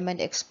kaya naman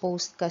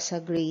exposed ka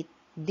sa great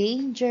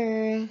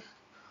danger,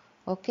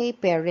 okay,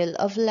 peril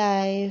of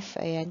life,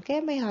 ayan,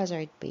 kaya may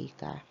hazard pay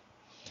ka.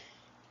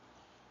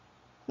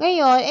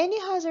 Ngayon, any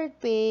hazard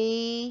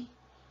pay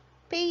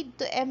paid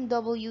to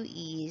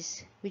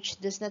MWEs which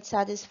does not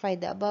satisfy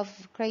the above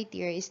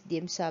criteria is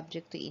deemed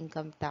subject to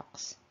income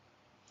tax.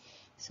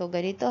 So,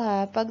 ganito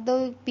ha, pag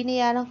daw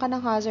binayaran ka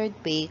ng hazard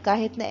pay,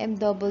 kahit na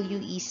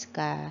MWEs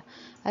ka,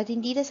 at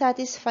hindi na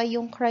satisfy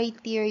yung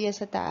criteria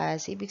sa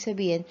taas, ibig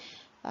sabihin,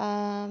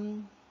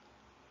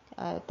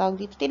 tawag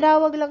dito,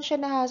 tinawag lang siya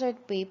na hazard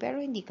pay, pero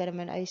hindi ka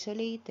naman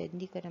isolated,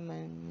 hindi ka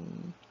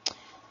naman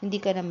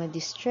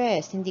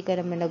distressed, hindi ka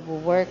naman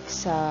nag-work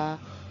sa,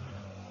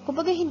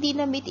 kumbaga hindi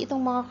na meet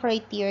itong mga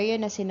criteria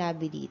na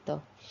sinabi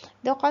dito.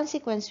 The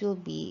consequence will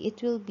be,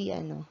 it will be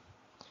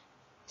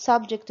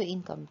subject to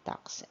income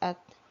tax at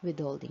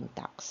withholding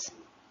tax.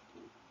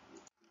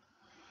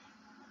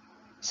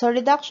 So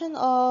reduction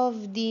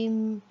of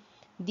the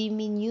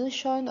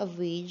diminution of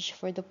wage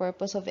for the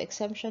purpose of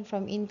exemption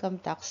from income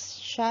tax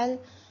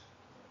shall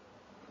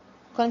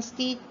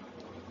constitute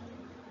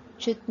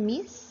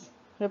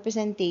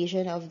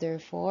misrepresentation of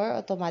therefore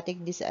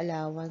automatic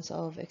disallowance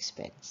of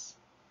expense.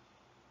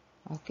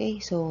 Okay,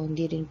 so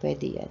hindi rin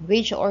pwede yan.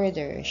 Wage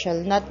order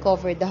shall not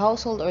cover the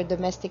household or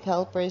domestic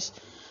helpers,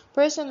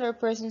 person or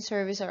person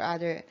service or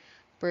other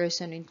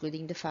person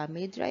including the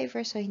family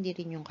driver. So hindi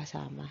rin yung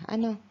kasama.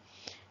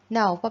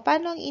 Now,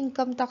 paano ang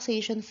income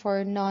taxation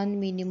for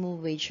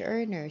non-minimum wage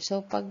earner? So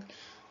pag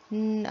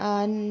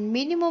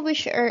minimum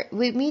wage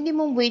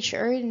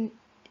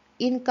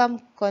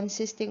income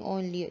consisting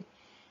only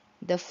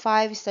the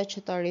 5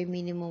 statutory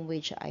minimum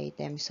wage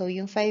items. So,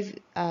 yung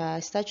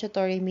 5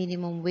 statutory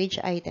minimum wage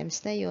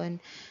items na yon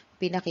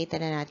pinakita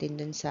na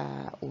natin dun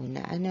sa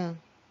una.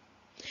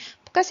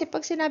 Kasi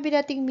pag sinabi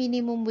nating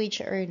minimum wage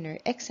earner,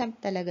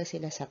 exempt talaga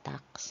sila sa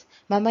tax.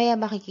 Mamaya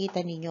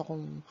makikita ninyo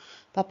kung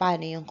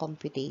paano yung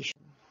computation.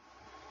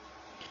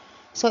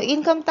 So,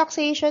 income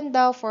taxation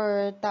daw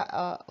for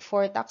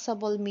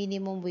taxable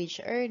minimum wage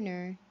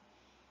earner.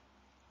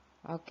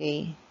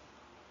 Okay.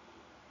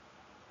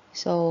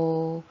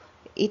 So,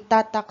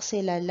 itatax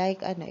sila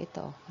like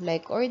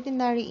like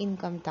ordinary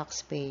income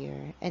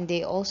taxpayer, and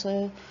they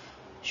also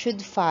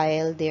should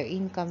file their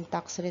income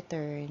tax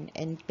return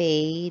and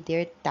pay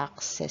their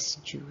taxes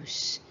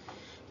dues.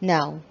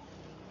 Now,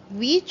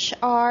 what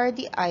are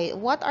the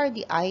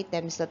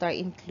items that are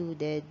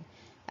included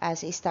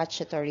as a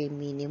statutory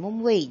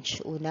minimum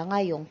wage? Una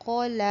nga yung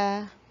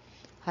COLA,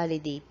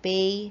 holiday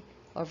pay,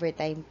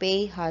 overtime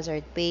pay,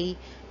 hazard pay,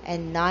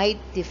 and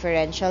night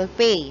differential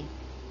pay.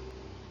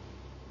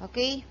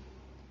 Okay?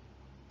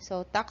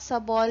 So,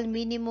 taxable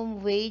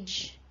minimum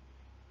wage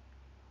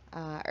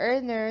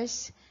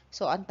earners,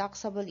 so ang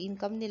taxable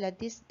income nila,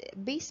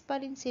 based pa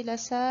rin sila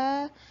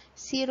sa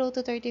 0 to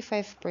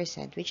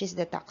 35%, which is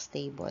the tax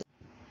table.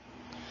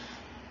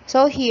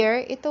 So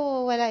here,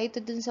 wala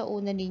ito dun sa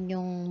una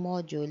ninyong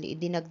module,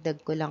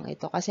 idinagdag ko lang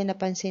ito kasi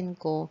napansin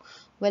ko,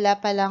 wala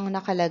pa lang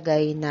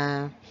nakalagay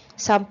na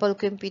sample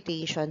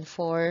computation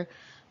for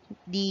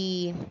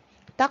the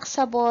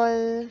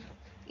taxable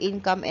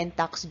income and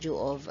tax due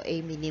of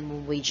a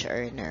minimum wage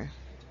earner.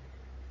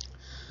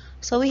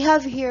 So we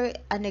have here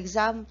an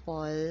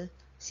example,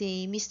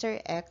 si Mr.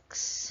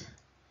 X.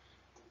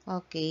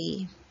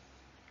 Okay.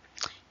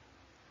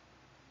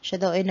 Siya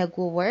daw ay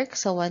nagwo-work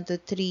sa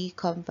 123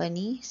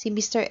 company. Si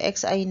Mr.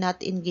 X ay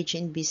not engaged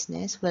in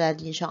business. Wala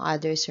din siyang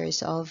other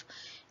source of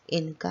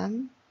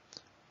income.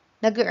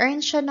 Nag-earn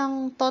siya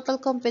ng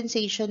total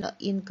compensation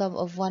income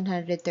of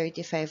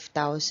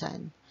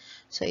 135,000.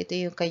 So ito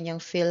yung kanyang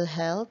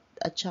PhilHealth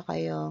at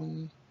saka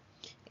yung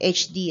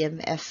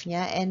HDMF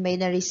niya. And may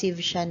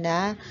na-receive siya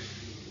na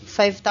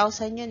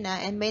 5,000 yun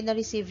na, and may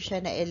na-receive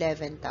siya na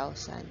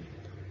 11,000.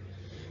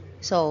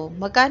 So,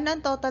 magkano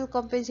ang total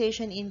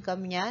compensation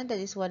income niya? That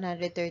is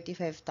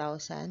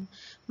 135,000.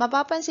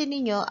 Mapapansin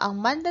niyo ang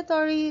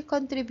mandatory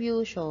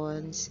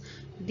contributions,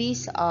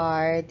 these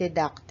are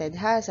deducted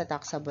sa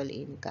taxable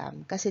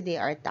income kasi they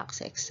are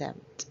tax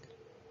exempt.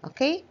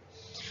 Okay?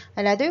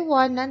 Another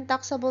one,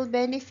 non-taxable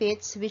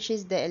benefits, which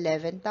is the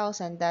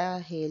 11,000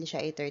 dahil siya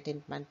ay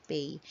 13th month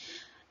pay.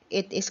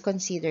 It is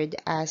considered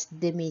as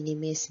de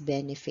minimis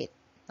benefit.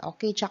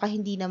 Okay, tsaka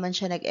hindi naman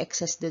siya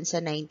nag-excess dun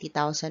sa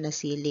 90,000 na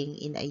ceiling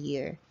in a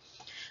year.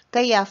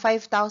 Kaya,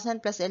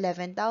 5,000 plus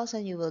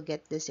 11,000, you will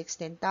get the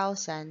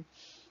 16,000.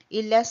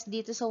 I-less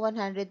dito sa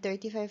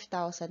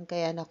 135,000,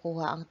 kaya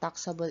nakuha ang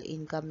taxable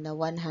income na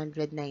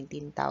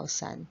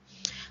 119,000.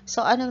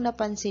 So, anong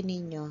napansin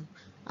ninyo?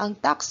 Ang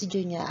tax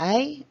due niya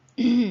ay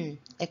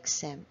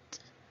exempt.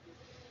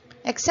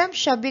 Exempt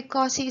siya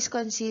because he is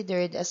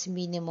considered as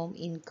minimum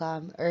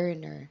income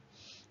earner.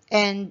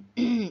 And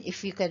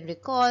if you can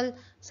recall,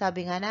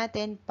 sabi nga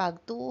natin,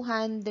 pag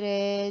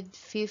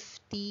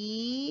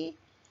 250,000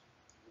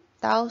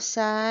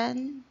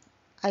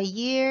 a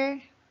year,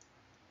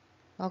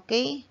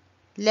 okay,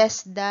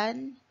 less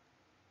than,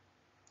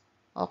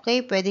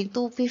 okay, pwedeng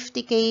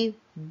 250K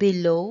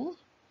below,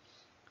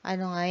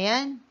 ano nga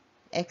yan?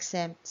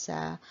 Exempt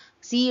sa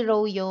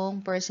 0 yung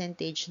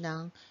percentage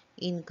ng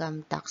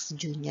income tax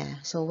due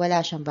niya. So,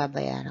 wala siyang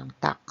babayarang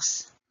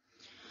tax.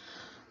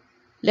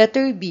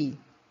 Letter B.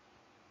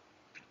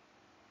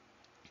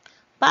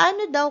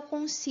 Paano daw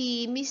kung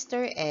si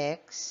Mr.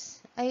 X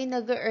ay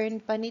nag-earn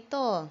pa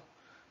nito?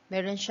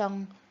 Meron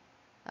siyang,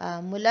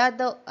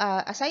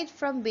 aside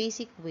from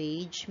basic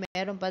wage,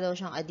 meron pa daw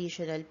siyang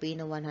additional pay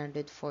na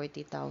 140,000.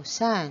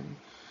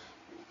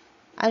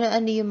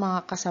 Ano-ano yung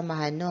mga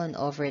kasamahan nun?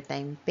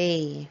 Overtime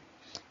pay,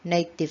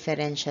 night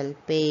differential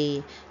pay,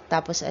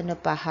 tapos ano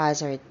pa,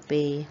 hazard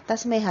pay,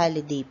 tapos may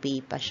holiday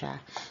pay pa siya.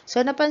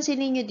 So,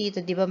 napansin niyo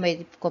dito, di ba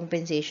may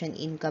compensation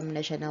income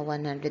na siya na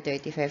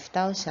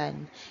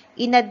 135,000.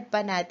 Inad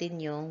pa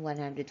natin yung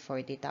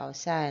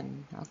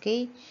 140,000.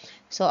 Okay?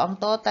 So, ang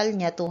total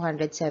niya,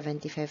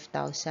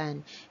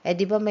 275,000.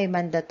 Di ba may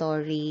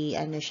mandatory,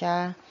 ano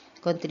siya,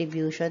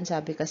 contribution,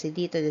 sabi kasi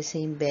dito, the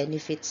same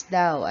benefits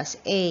daw as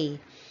A.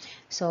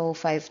 So,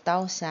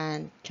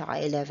 5,000,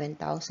 tsaka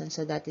 11,000.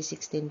 So, that is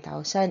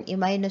 16,000.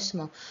 I-minus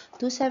mo,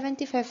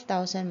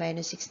 275,000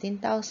 minus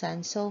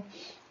 16,000. So,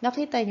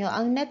 nakita nyo,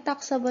 ang net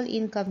taxable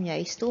income niya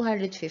is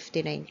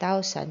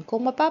 259,000.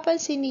 Kung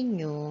mapapansin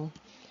ninyo,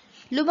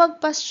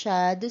 lumagpas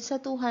siya dun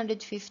sa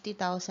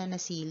 250,000 na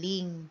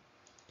ceiling.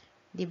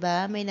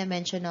 Diba? May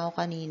na-mention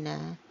ako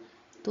kanina.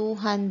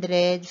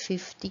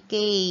 250K.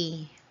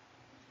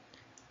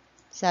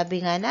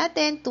 Sabi nga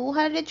natin,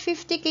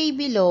 250K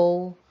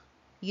below,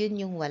 yun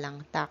yung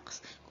walang tax.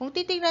 Kung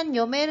titingnan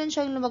nyo, meron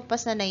siyang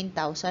lumagpas na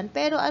 9,000,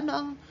 pero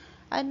ano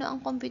ang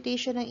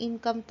computation ng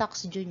income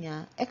tax due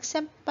niya?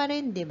 Exempt pa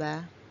rin, di ba?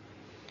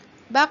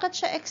 Bakit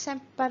siya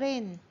exempt pa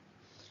rin?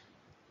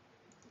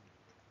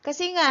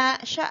 Kasi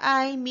nga, siya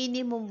ay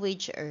minimum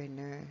wage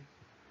earner.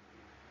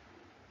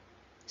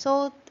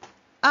 So,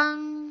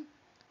 ang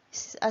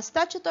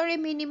statutory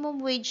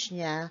minimum wage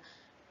niya,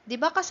 di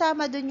ba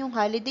kasama dun yung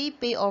holiday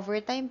pay,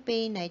 overtime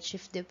pay, night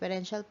shift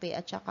differential pay,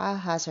 at saka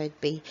hazard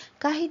pay.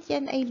 Kahit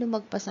yan ay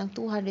lumagpas ng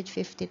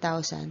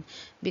 250,000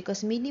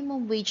 because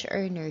minimum wage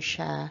earner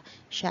siya,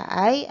 siya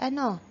ay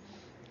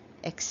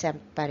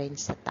exempt pa rin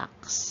sa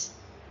tax.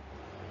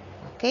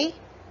 Okay?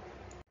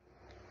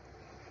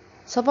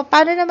 So,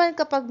 paano naman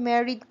kapag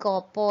married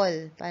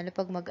couple? Paano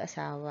pag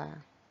mag-asawa?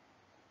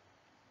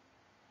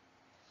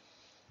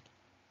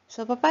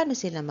 So, paano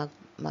sila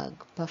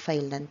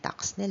magpa-file ng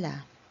tax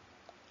nila?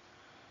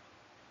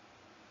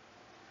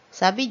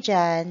 Sabi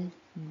dyan,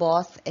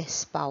 both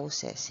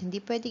spouses.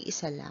 Hindi pwedeng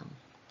isa lang.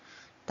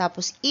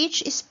 Tapos,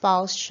 each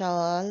spouse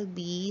shall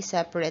be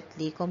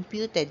separately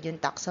computed.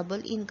 Yung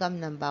taxable income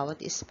ng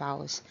bawat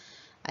spouse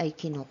ay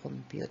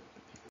kinukompute.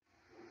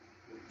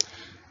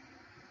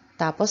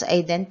 Tapos,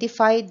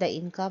 identify the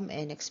income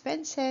and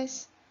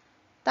expenses.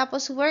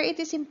 Tapos, where it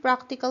is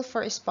impractical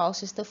for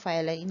spouses to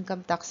file an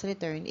income tax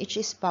return,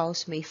 each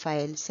spouse may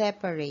file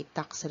separate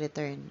tax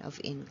return of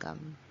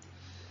income.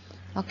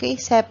 Okay?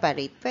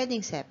 Separate.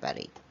 Pwedeng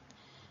separate.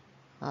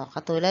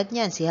 Katulad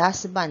niyan, si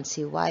husband,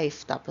 si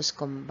wife, tapos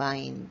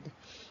combined.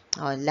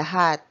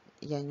 Lahat.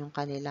 Yan yung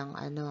kanilang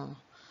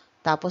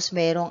Tapos,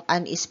 merong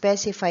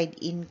unspecified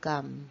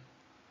income.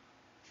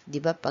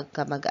 Diba,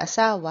 pagka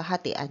mag-asawa,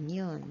 hatian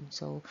yun.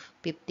 So,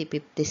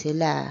 50-50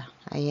 sila.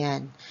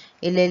 Ayan.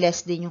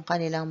 Ile-less din yung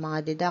kanilang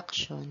mga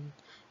deduction.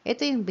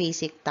 Ito yung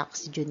basic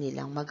tax due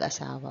nilang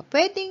mag-asawa.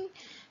 Pwedeng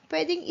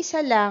isa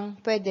lang,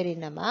 pwede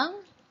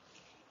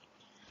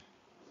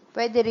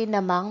rin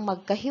namang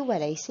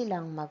magkahiwalay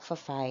silang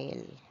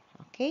magfa-file.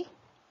 Okay?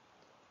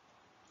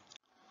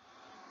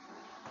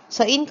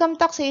 So, income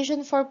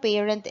taxation for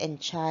parent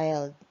and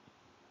child.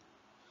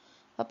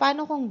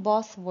 Paano kung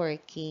both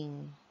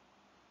working?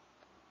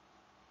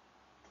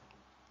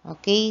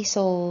 Okay,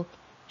 so,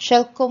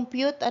 shall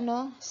compute,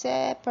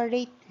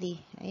 separately.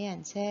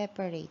 Ayan,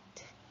 separate.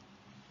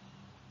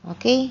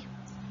 Okay?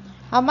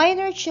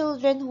 Minor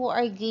children who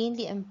are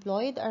gainly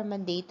employed are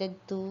mandated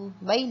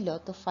by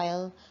law to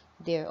file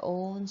their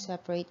own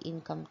separate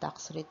income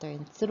tax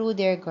return through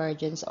their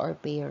guardians or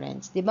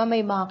parents. Di ba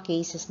may mga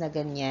cases na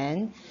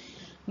ganyan?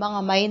 Mga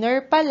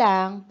minor pa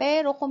lang,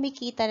 pero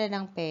kumikita na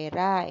ng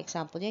pera.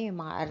 Example niya,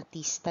 yung mga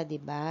artista, di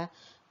ba?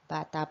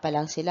 Bata pa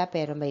lang sila,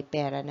 pero may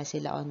pera na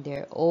sila on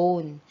their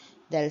own.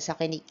 Dahil sa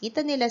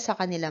kinikita nila sa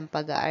kanilang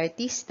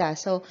pag-aartista.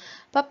 So,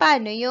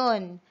 paano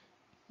yun?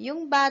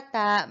 Yung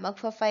bata,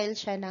 magfa-file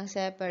siya ng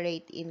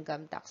separate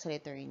income tax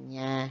return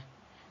niya.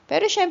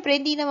 Pero syempre,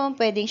 hindi naman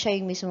pwedeng siya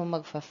yung mismo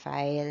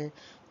magfa-file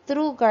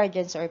through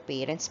guardians or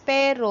parents.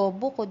 Pero,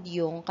 bukod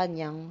yung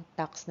kanyang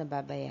tax na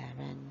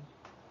babayaran.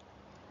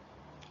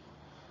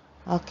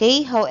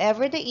 Okay,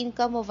 however, the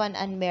income of an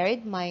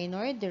unmarried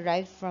minor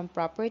derived from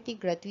property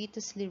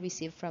gratuitously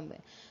received from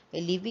a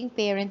living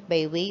parent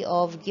by way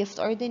of gift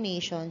or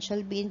donation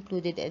shall be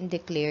included and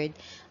declared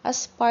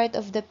as part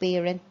of the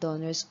parent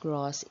donor's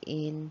gross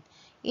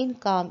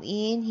income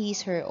in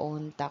his/her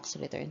own tax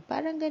return.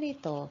 Parang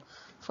ganito.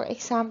 For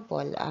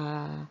example,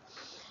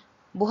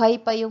 buhay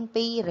pa yung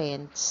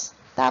parents,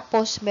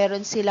 tapos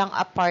meron silang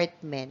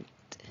apartment.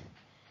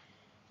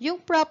 Yung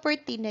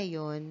property na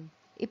yun,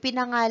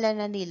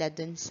 ipinangalan na nila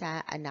dun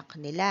sa anak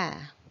nila.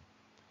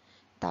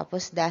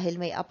 Tapos,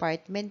 dahil may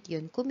apartment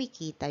yun,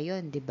 kumikita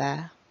yun, di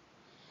ba?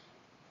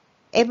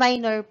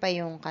 Minor pa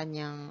yung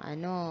kanilang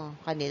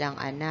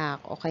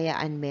anak, o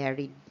kaya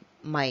unmarried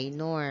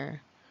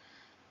minor.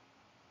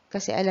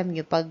 Kasi alam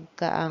nyo,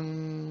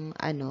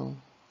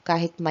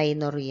 kahit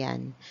minor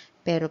yan,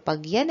 pero pag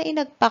yan ay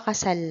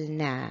nagpakasal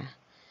na,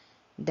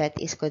 that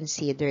is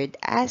considered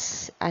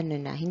as,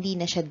 hindi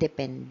na siya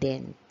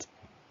dependent.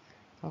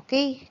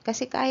 Okay?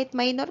 Kasi kahit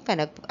minor ka,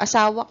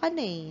 nag-asawa ka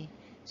na eh.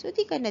 So,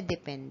 di ka na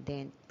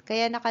dependent.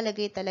 Kaya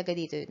nakalagay talaga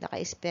dito,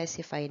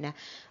 naka-specify na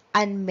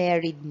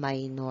unmarried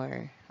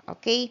minor.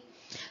 Okay?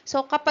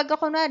 So, kapag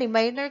kunwari,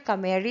 minor ka,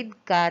 married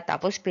ka,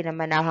 tapos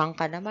pinamanahan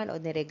ka naman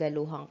o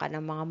niregaluhan ka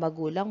ng mga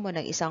magulang mo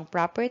ng isang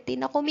property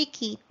na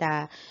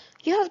kumikita,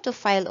 you have to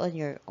file on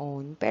your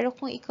own. Pero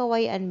kung ikaw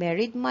ay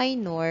unmarried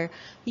minor,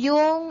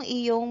 yung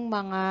iyong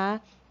mga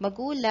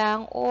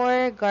magulang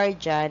or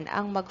guardian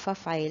ang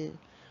magfa-file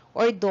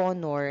or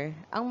donor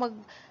ang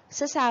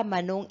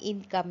magsasama nung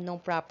income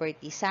ng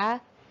property sa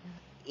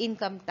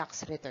income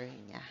tax return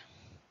niya.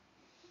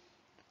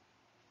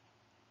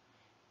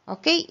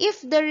 Okay,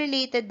 if the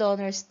related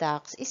donor's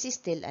tax is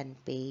still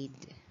unpaid.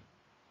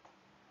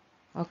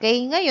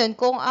 Okay, ngayon,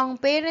 kung ang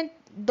parent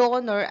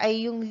donor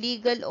ay yung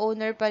legal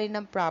owner pa rin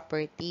ng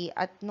property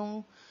at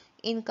nung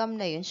income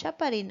na yun, siya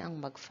pa rin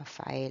ang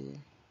magfa-file.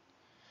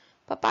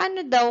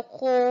 Paano daw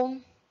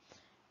kung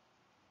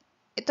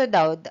ito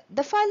daw,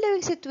 the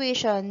following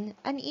situation,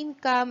 an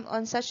income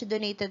on such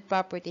donated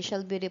property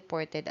shall be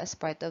reported as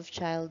part of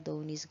child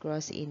donee's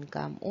gross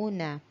income.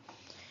 Una,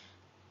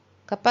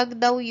 kapag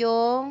daw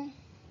yung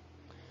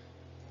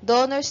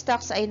donor's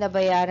tax ay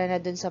nabayaran na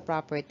dun sa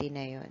property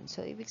na yun.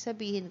 So, ibig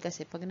sabihin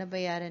kasi, pag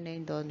nabayaran na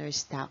yung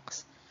donor's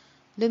tax,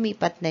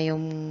 lumipat na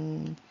yung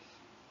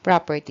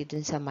property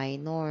dun sa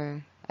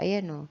minor.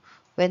 Ayan o.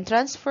 When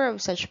transfer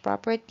of such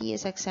property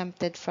is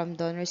exempted from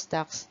donor's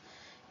tax,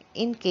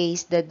 in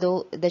case the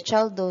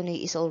child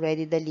donee is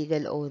already the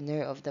legal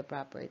owner of the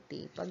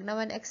property. Pag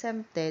naman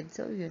exempted,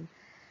 so yun,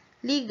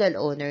 legal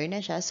owner na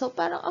siya. So,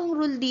 parang ang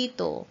rule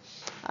dito,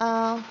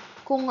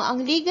 kung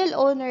ang legal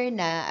owner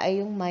na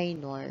ay yung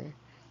minor,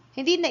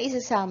 hindi na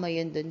isasama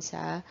yun dun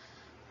sa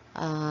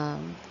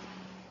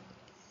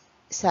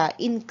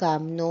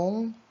income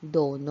nung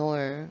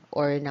donor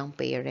or ng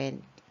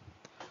parent.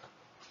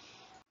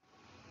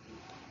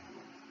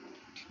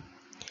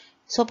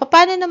 So,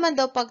 paano naman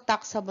daw pag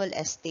taxable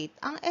estate?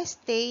 Ang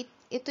estate,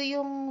 ito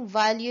yung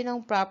value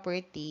ng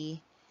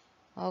property,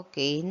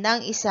 okay,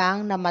 ng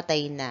isang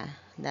namatay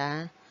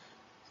na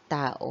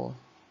tao.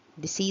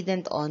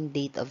 Decedent on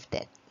date of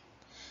death.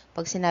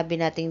 Pag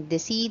sinabi nating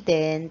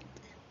decedent,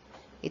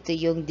 ito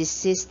yung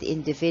deceased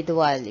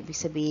individual. Ibig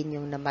sabihin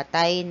yung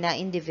namatay na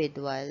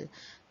individual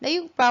na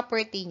yung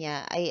property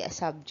niya ay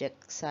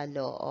subject sa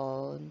law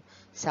on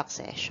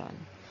succession.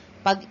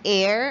 Pag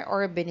heir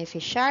or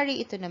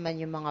beneficiary, ito naman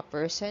yung mga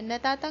person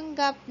na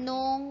tatanggap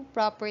ng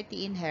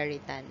property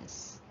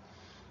inheritance.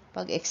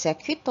 Pag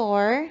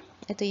executor,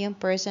 ito yung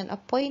person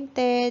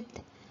appointed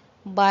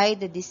by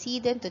the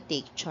decedent to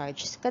take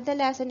charge.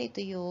 Kadalasan ito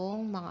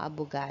yung mga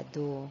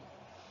abogado.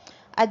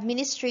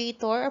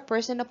 Administrator, a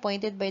person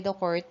appointed by the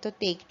court to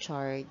take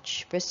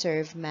charge,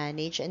 preserve,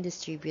 manage, and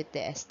distribute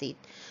the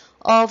estate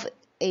of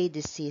a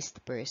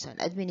deceased person.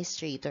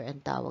 Administrator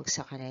ang tawag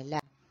sa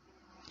kanila.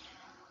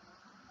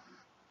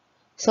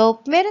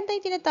 So, meron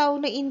tayong tinatawag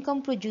na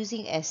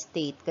income-producing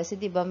estate. Kasi,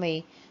 di ba,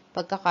 may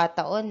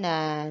pagkakataon na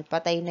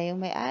patay na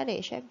yung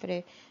may-ari,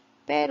 syempre.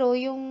 Pero,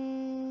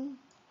 yung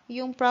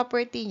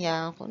property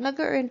niya,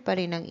 nag-earn pa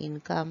rin ng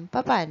income.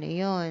 Paano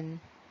yun?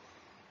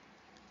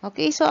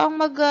 Okay, so, ang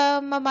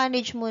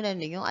mag-manage muna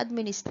yung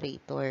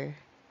administrator.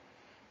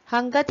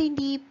 Hanggat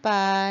hindi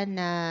pa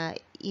na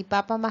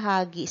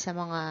ipapamahagi sa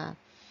mga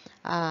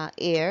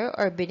heir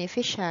or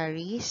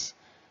beneficiaries,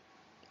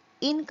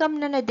 income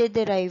na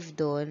nade-derive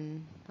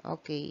doon,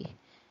 okay,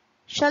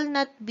 shall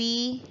not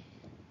be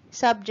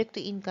subject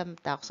to income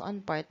tax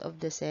on part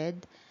of the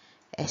said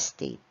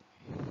estate.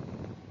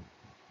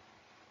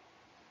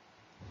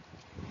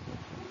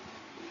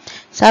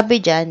 Sabi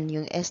dyan,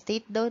 yung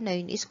estate daw na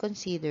yun is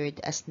considered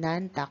as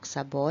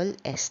non-taxable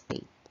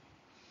estate.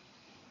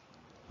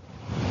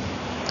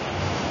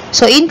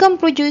 So,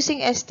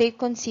 income-producing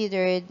estate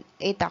considered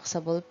a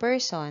taxable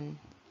person.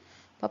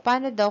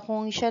 Paano daw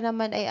kung siya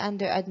naman ay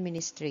under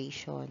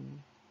administration?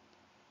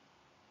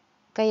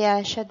 Kaya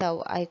siya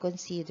daw ay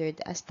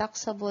considered as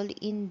taxable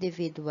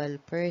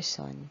individual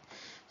person.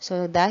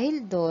 So,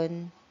 dahil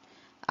doon,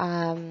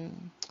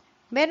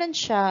 meron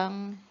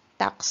siyang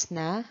tax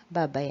na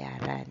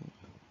babayaran.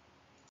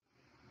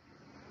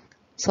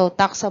 So,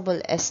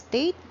 taxable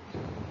estate.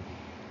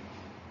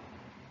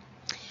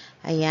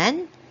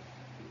 Ayan.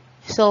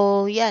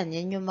 So, yan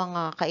yung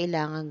mga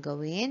kailangan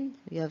gawin.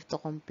 You have to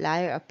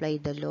comply or apply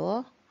the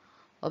law.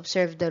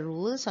 Observe the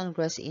rules on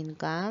gross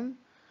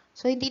income.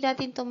 So, hindi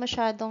natin ito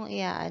masyadong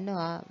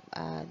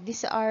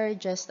these are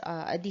just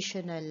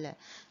additional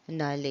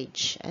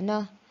knowledge.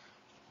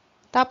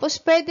 Tapos,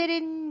 pwede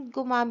rin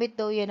gumamit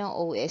daw yan ng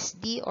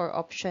OSD or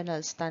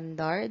optional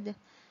standard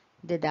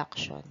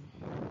deduction.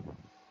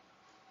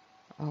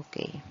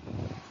 Okay.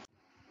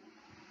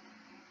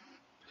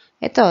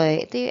 Ito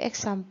yung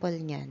example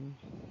niyan.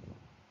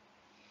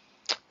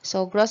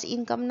 So, gross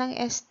income ng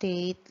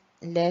estate,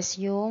 less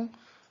yung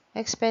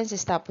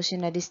expenses, tapos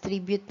yung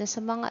na-distribute na sa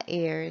mga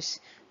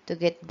heirs to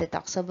get the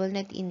taxable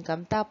net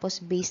income,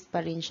 tapos based pa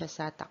rin siya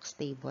sa tax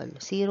table,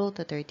 0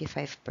 to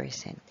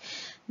 35%.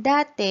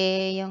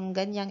 Dati, yung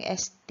ganyang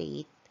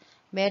estate,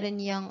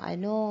 meron yang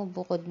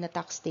bukod na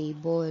tax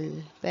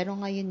table. Pero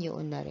ngayon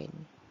yun na rin.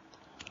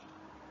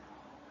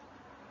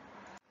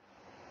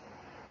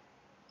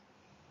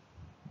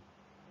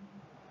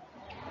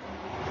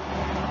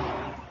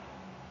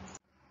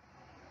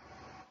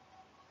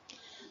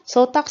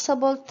 So,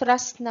 taxable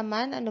trust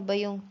naman, ano ba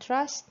yung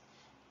trust?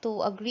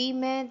 To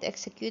agreement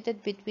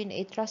executed between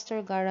a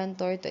trustor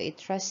guarantor to a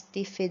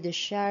trustee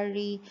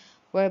fiduciary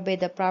whereby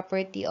the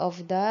property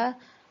of the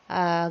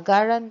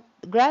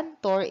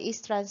grantor is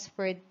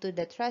transferred to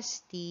the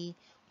trustee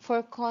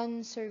for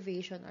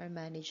conservation or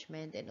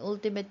management, and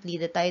ultimately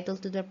the title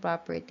to the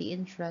property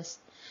in trust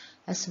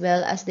as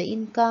well as the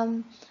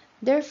income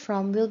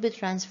therefrom will be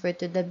transferred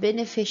to the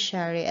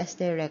beneficiary as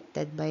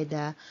directed by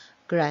the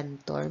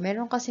grantor.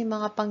 Meron kasi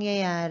mga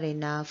pangyayari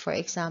na, for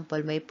example,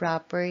 may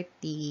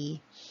property,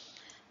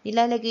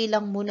 nilalagay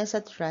lang muna sa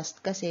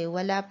trust kasi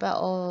wala pa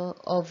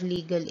of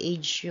legal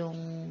age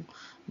yung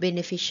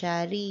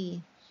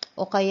beneficiary.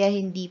 O kaya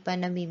hindi pa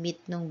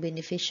nami-meet ng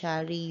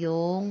beneficiary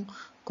yung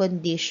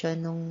condition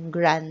ng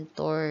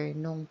grantor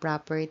ng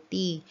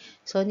property.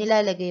 So,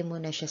 nilalagay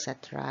muna siya sa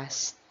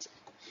trust.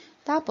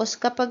 Tapos,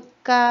 kapag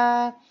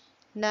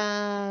na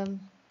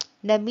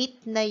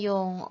na-meet na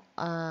yung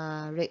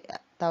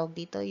tawag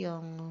dito,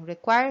 yung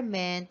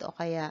requirement o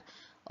kaya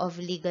of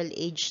legal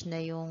age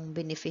na yung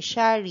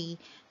beneficiary,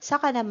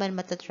 saka naman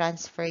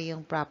matatransfer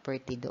yung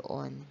property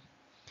doon.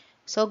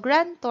 So,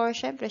 grantor,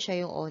 syempre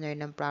siya yung owner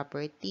ng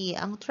property.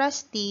 Ang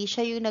trustee,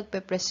 siya yung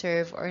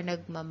nagpe-preserve or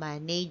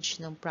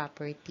nagmamanage ng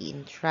property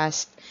in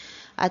trust.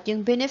 At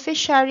yung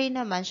beneficiary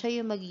naman,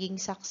 siya yung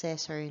magiging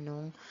successor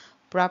ng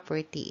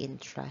property in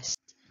trust.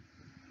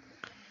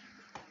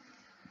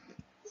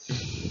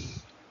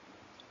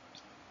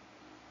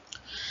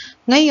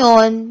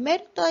 Ngayon,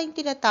 meron tayong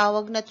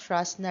tinatawag na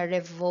trust na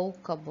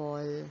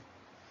revocable.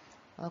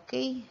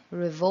 Okay?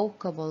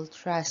 Revocable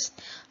trust.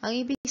 Ang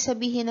ibig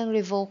sabihin ng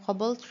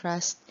revocable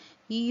trust,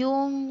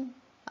 yung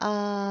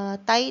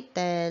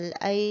title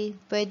ay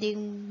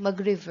pwedeng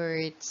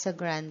mag-revert sa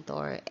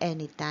grantor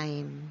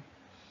anytime.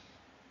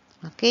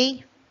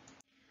 Okay?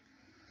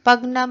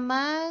 Pag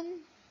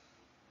naman,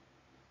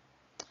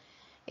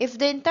 if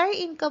the entire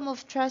income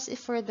of trust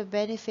is for the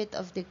benefit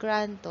of the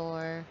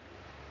grantor,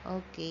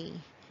 okay.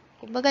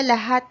 Kumbaga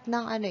lahat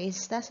ng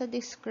is nasa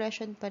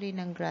discretion pa rin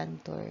ng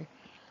grantor.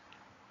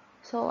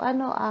 So,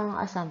 ano ang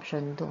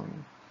assumption dun?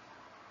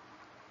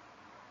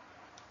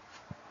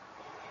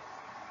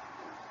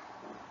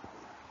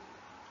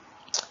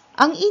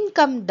 Ang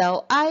income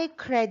daw ay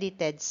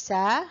credited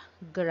sa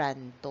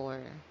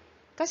grantor.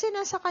 Kasi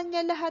nasa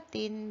kanya lahat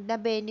din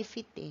na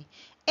benefit eh.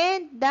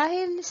 And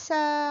dahil sa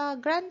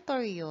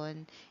grantor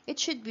yon, it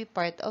should be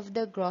part of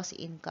the gross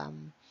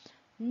income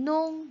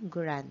nung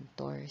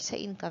grantor sa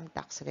income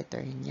tax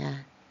return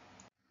niya.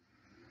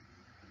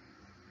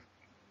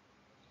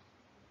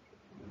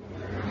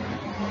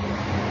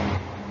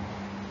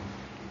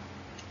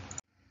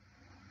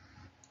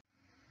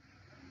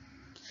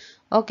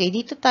 Okay,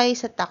 dito tayo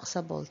sa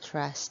taxable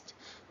trust.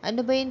 Ano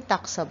ba yung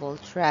taxable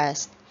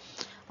trust?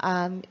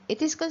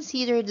 It is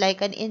considered like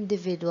an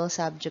individual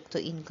subject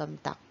to income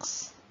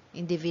tax.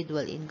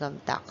 Individual income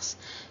tax.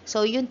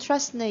 So, yung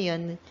trust na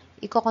yun,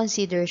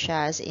 i-consider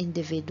siya as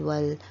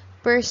individual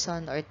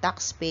person or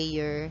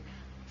taxpayer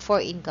for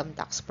income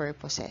tax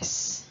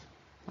purposes.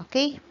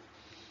 Okay?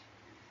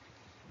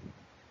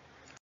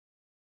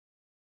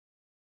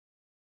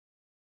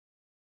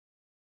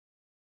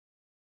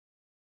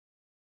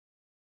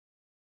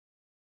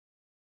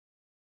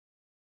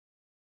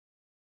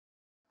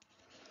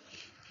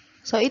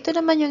 So, ito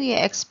naman yung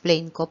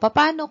i-explain ko.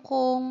 Paano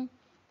kung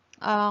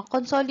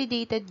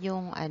consolidated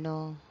yung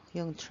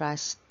yung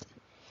trust?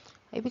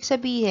 Ibig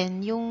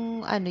sabihin,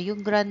 yung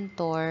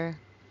grantor,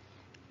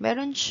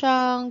 meron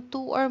siyang 2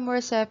 or more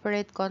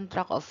separate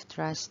contract of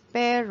trust,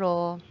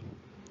 pero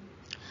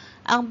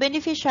ang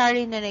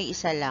beneficiary na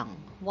isa lang,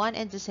 one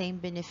and the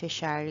same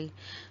beneficiary.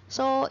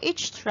 So,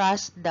 each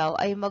trust daw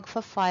ay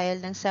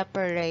magfa-file ng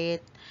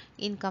separate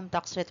income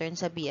tax return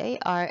sa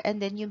BIR,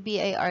 and then yung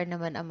BIR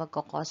naman ang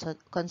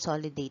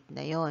magko-consolidate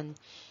na yon.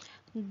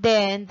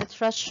 Then, the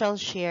trust shall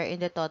share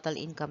in the total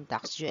income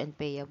tax due and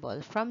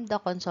payable from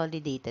the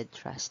consolidated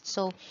trust.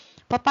 So,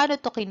 paano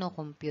to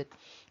kinocompute?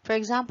 For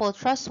example,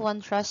 Trust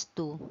 1, Trust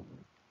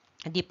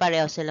 2, hindi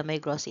pareho sila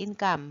may gross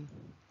income.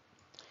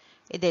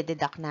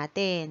 I-deduct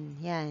natin.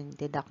 Yan,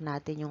 deduct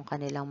natin yung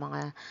kanilang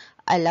mga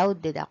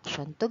allowed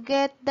deduction to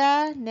get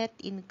the net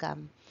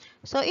income.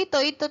 So,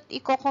 ito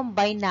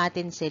i-combine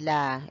natin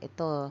sila.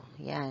 Ito,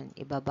 yan,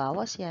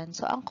 ibabawas yan.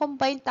 So, ang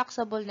combined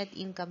taxable net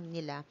income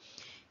nila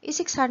is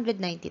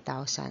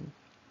 690,000.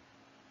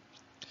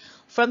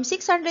 From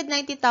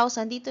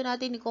 690,000, dito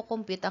natin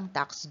i-compute ang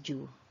tax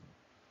due.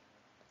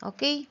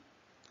 Okay?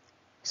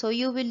 So,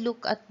 you will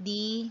look at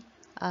the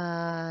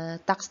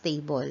tax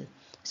table.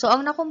 So,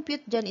 ang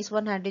na-compute dyan is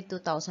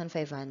 102,500.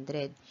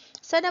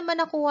 Saan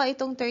naman nakuha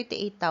itong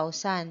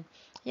 38,000?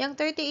 Yung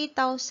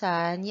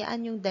 38,000,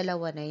 yan yung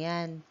dalawa na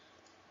yan.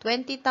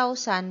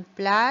 20,000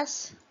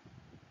 plus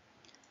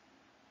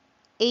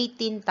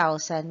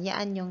 18,000.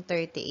 Yan yung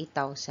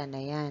 38,000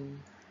 na yan.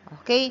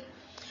 Okay?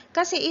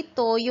 Kasi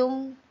ito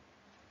yung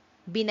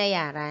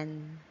binayaran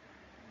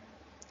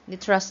ni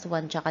Trust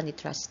 1 tsaka ni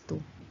Trust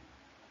 2.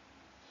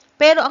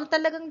 Pero ang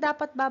talagang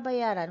dapat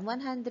babayaran,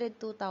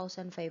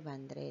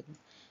 102,500.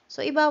 So,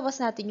 ibawas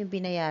natin yung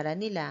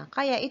binayaran nila.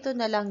 Kaya ito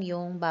na lang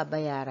yung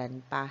babayaran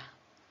pa.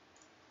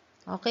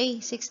 Okay?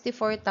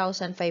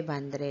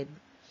 64,500.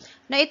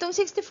 Na itong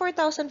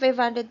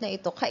 64,500 na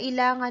ito,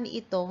 kailangan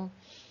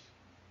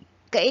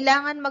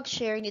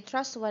mag-share ni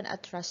Trust 1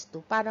 at Trust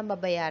 2 para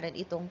mabayaran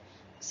itong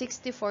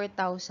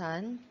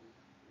 64,500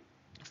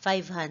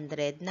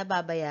 na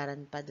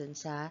babayaran pa dun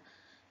sa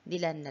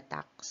dilan na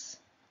tax.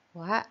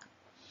 Wa.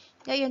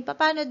 Ngayon,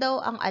 paano daw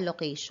ang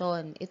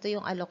allocation? Ito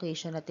yung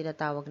allocation na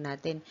tinatawag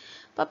natin.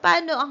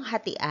 Paano ang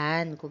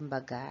hatian,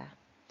 kumbaga?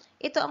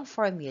 Ito ang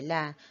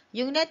formula.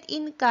 Yung net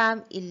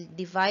income,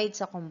 i-divide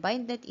sa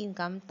combined net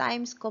income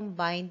times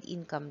combined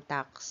income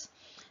tax.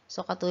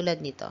 So,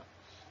 katulad nito.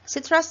 Si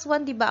Trust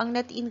 1, di ba, ang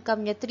net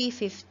income niya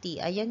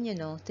 350. Ayan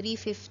yun, no?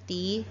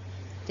 350,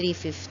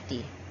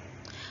 350.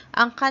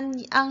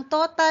 Ang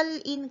total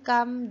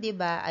income, di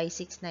ba, ay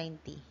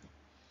 690.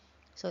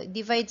 So,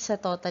 divide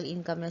sa total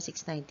income na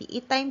 690.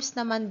 I-times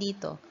naman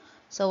dito.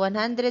 So,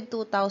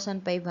 102,500.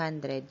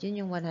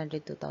 Yun yung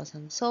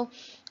 102,000. So,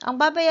 ang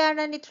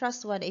babayaran ni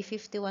Trust 1 ay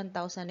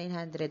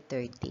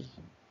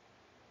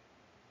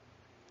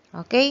 51,930.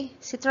 Okay?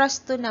 Si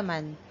Trust 2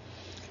 naman.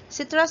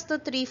 Si Trust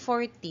 2,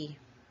 340.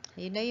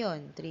 Yun na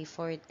yun,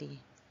 340.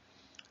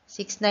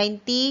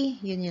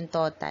 690, yun yung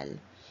total.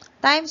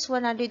 Times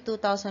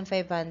 102,500,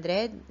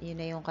 yun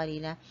na yung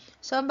kanina.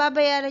 So, ang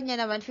babayaran niya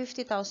naman,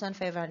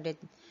 50,507.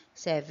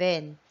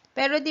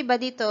 Pero, di ba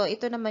dito,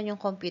 ito naman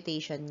yung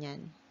computation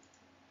niyan.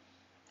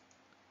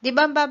 Di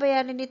ba ang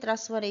babayaran ni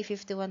Trust 1 ay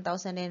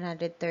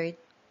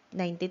 51,993?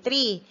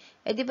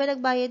 Eh, di ba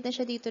nagbayad na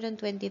siya dito ng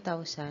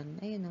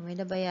 20,000? Ayun, may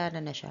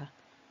nabayaran na siya.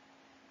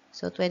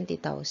 So, 20,000.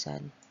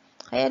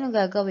 Kaya anong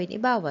gagawin?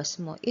 Ibawas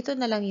mo. Ito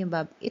na lang yung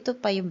ito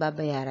pa yung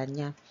babayaran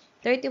niya.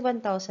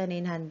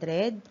 31,933.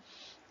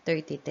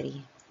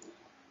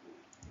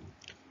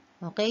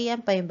 Okay,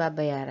 yan pa yung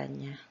babayaran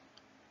niya.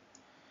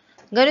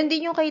 Ganon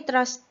din yung kay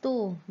Trust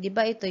 2. Di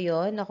ba ito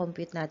yon?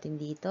 Na-compute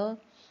natin dito.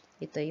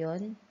 Ito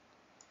yon.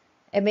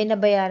 Eh, may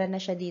nabayaran na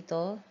siya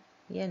dito.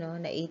 Yan o,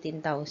 na 18,000.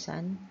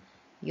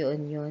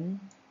 Yun.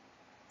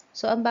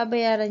 So, ang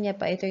babayaran niya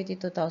pa ay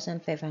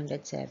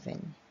 32,507.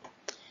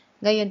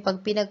 Ngayon,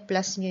 pag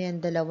pinag-plus nyo yan,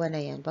 dalawa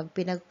na yan. Pag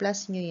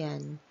pinag-plus nyo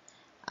yan,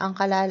 ang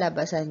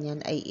kalalabasan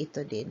yan ay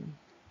ito din.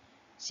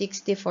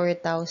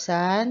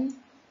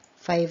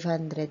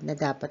 64,500 na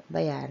dapat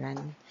bayaran.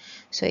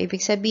 So, ibig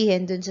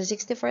sabihin, dun sa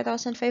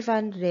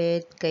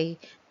 64,500, kay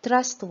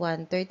Trust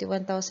 1,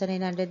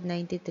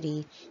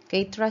 31,993,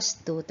 kay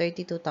Trust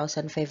 2,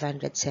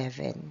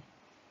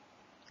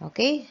 32,507.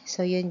 Okay?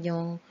 So, yun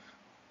yung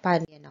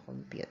paano yan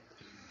na-compute.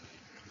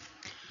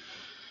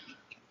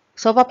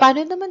 So, paano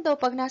naman daw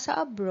pag nasa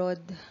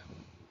abroad?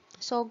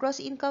 So, gross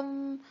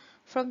income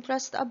from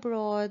trust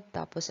abroad,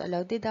 tapos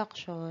allowed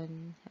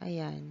deduction,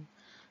 ayan,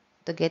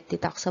 to get the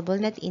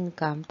taxable net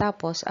income,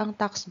 tapos ang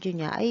tax due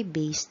niya ay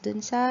based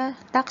dun sa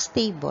tax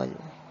table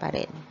pa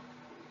rin.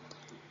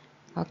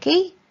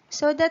 Okay?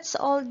 So, that's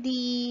all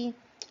the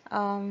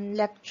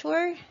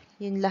lecture.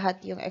 Yun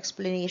lahat yung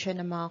explanation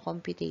ng mga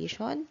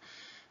computation.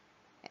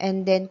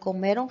 And then,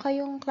 kung meron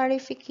kayong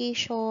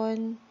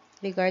clarification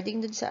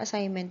regarding dun sa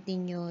assignment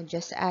ninyo,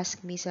 just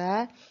ask me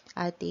sa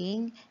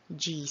ating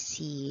GC.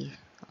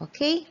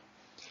 Okay?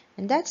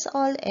 And that's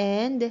all,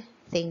 and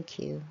thank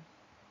you.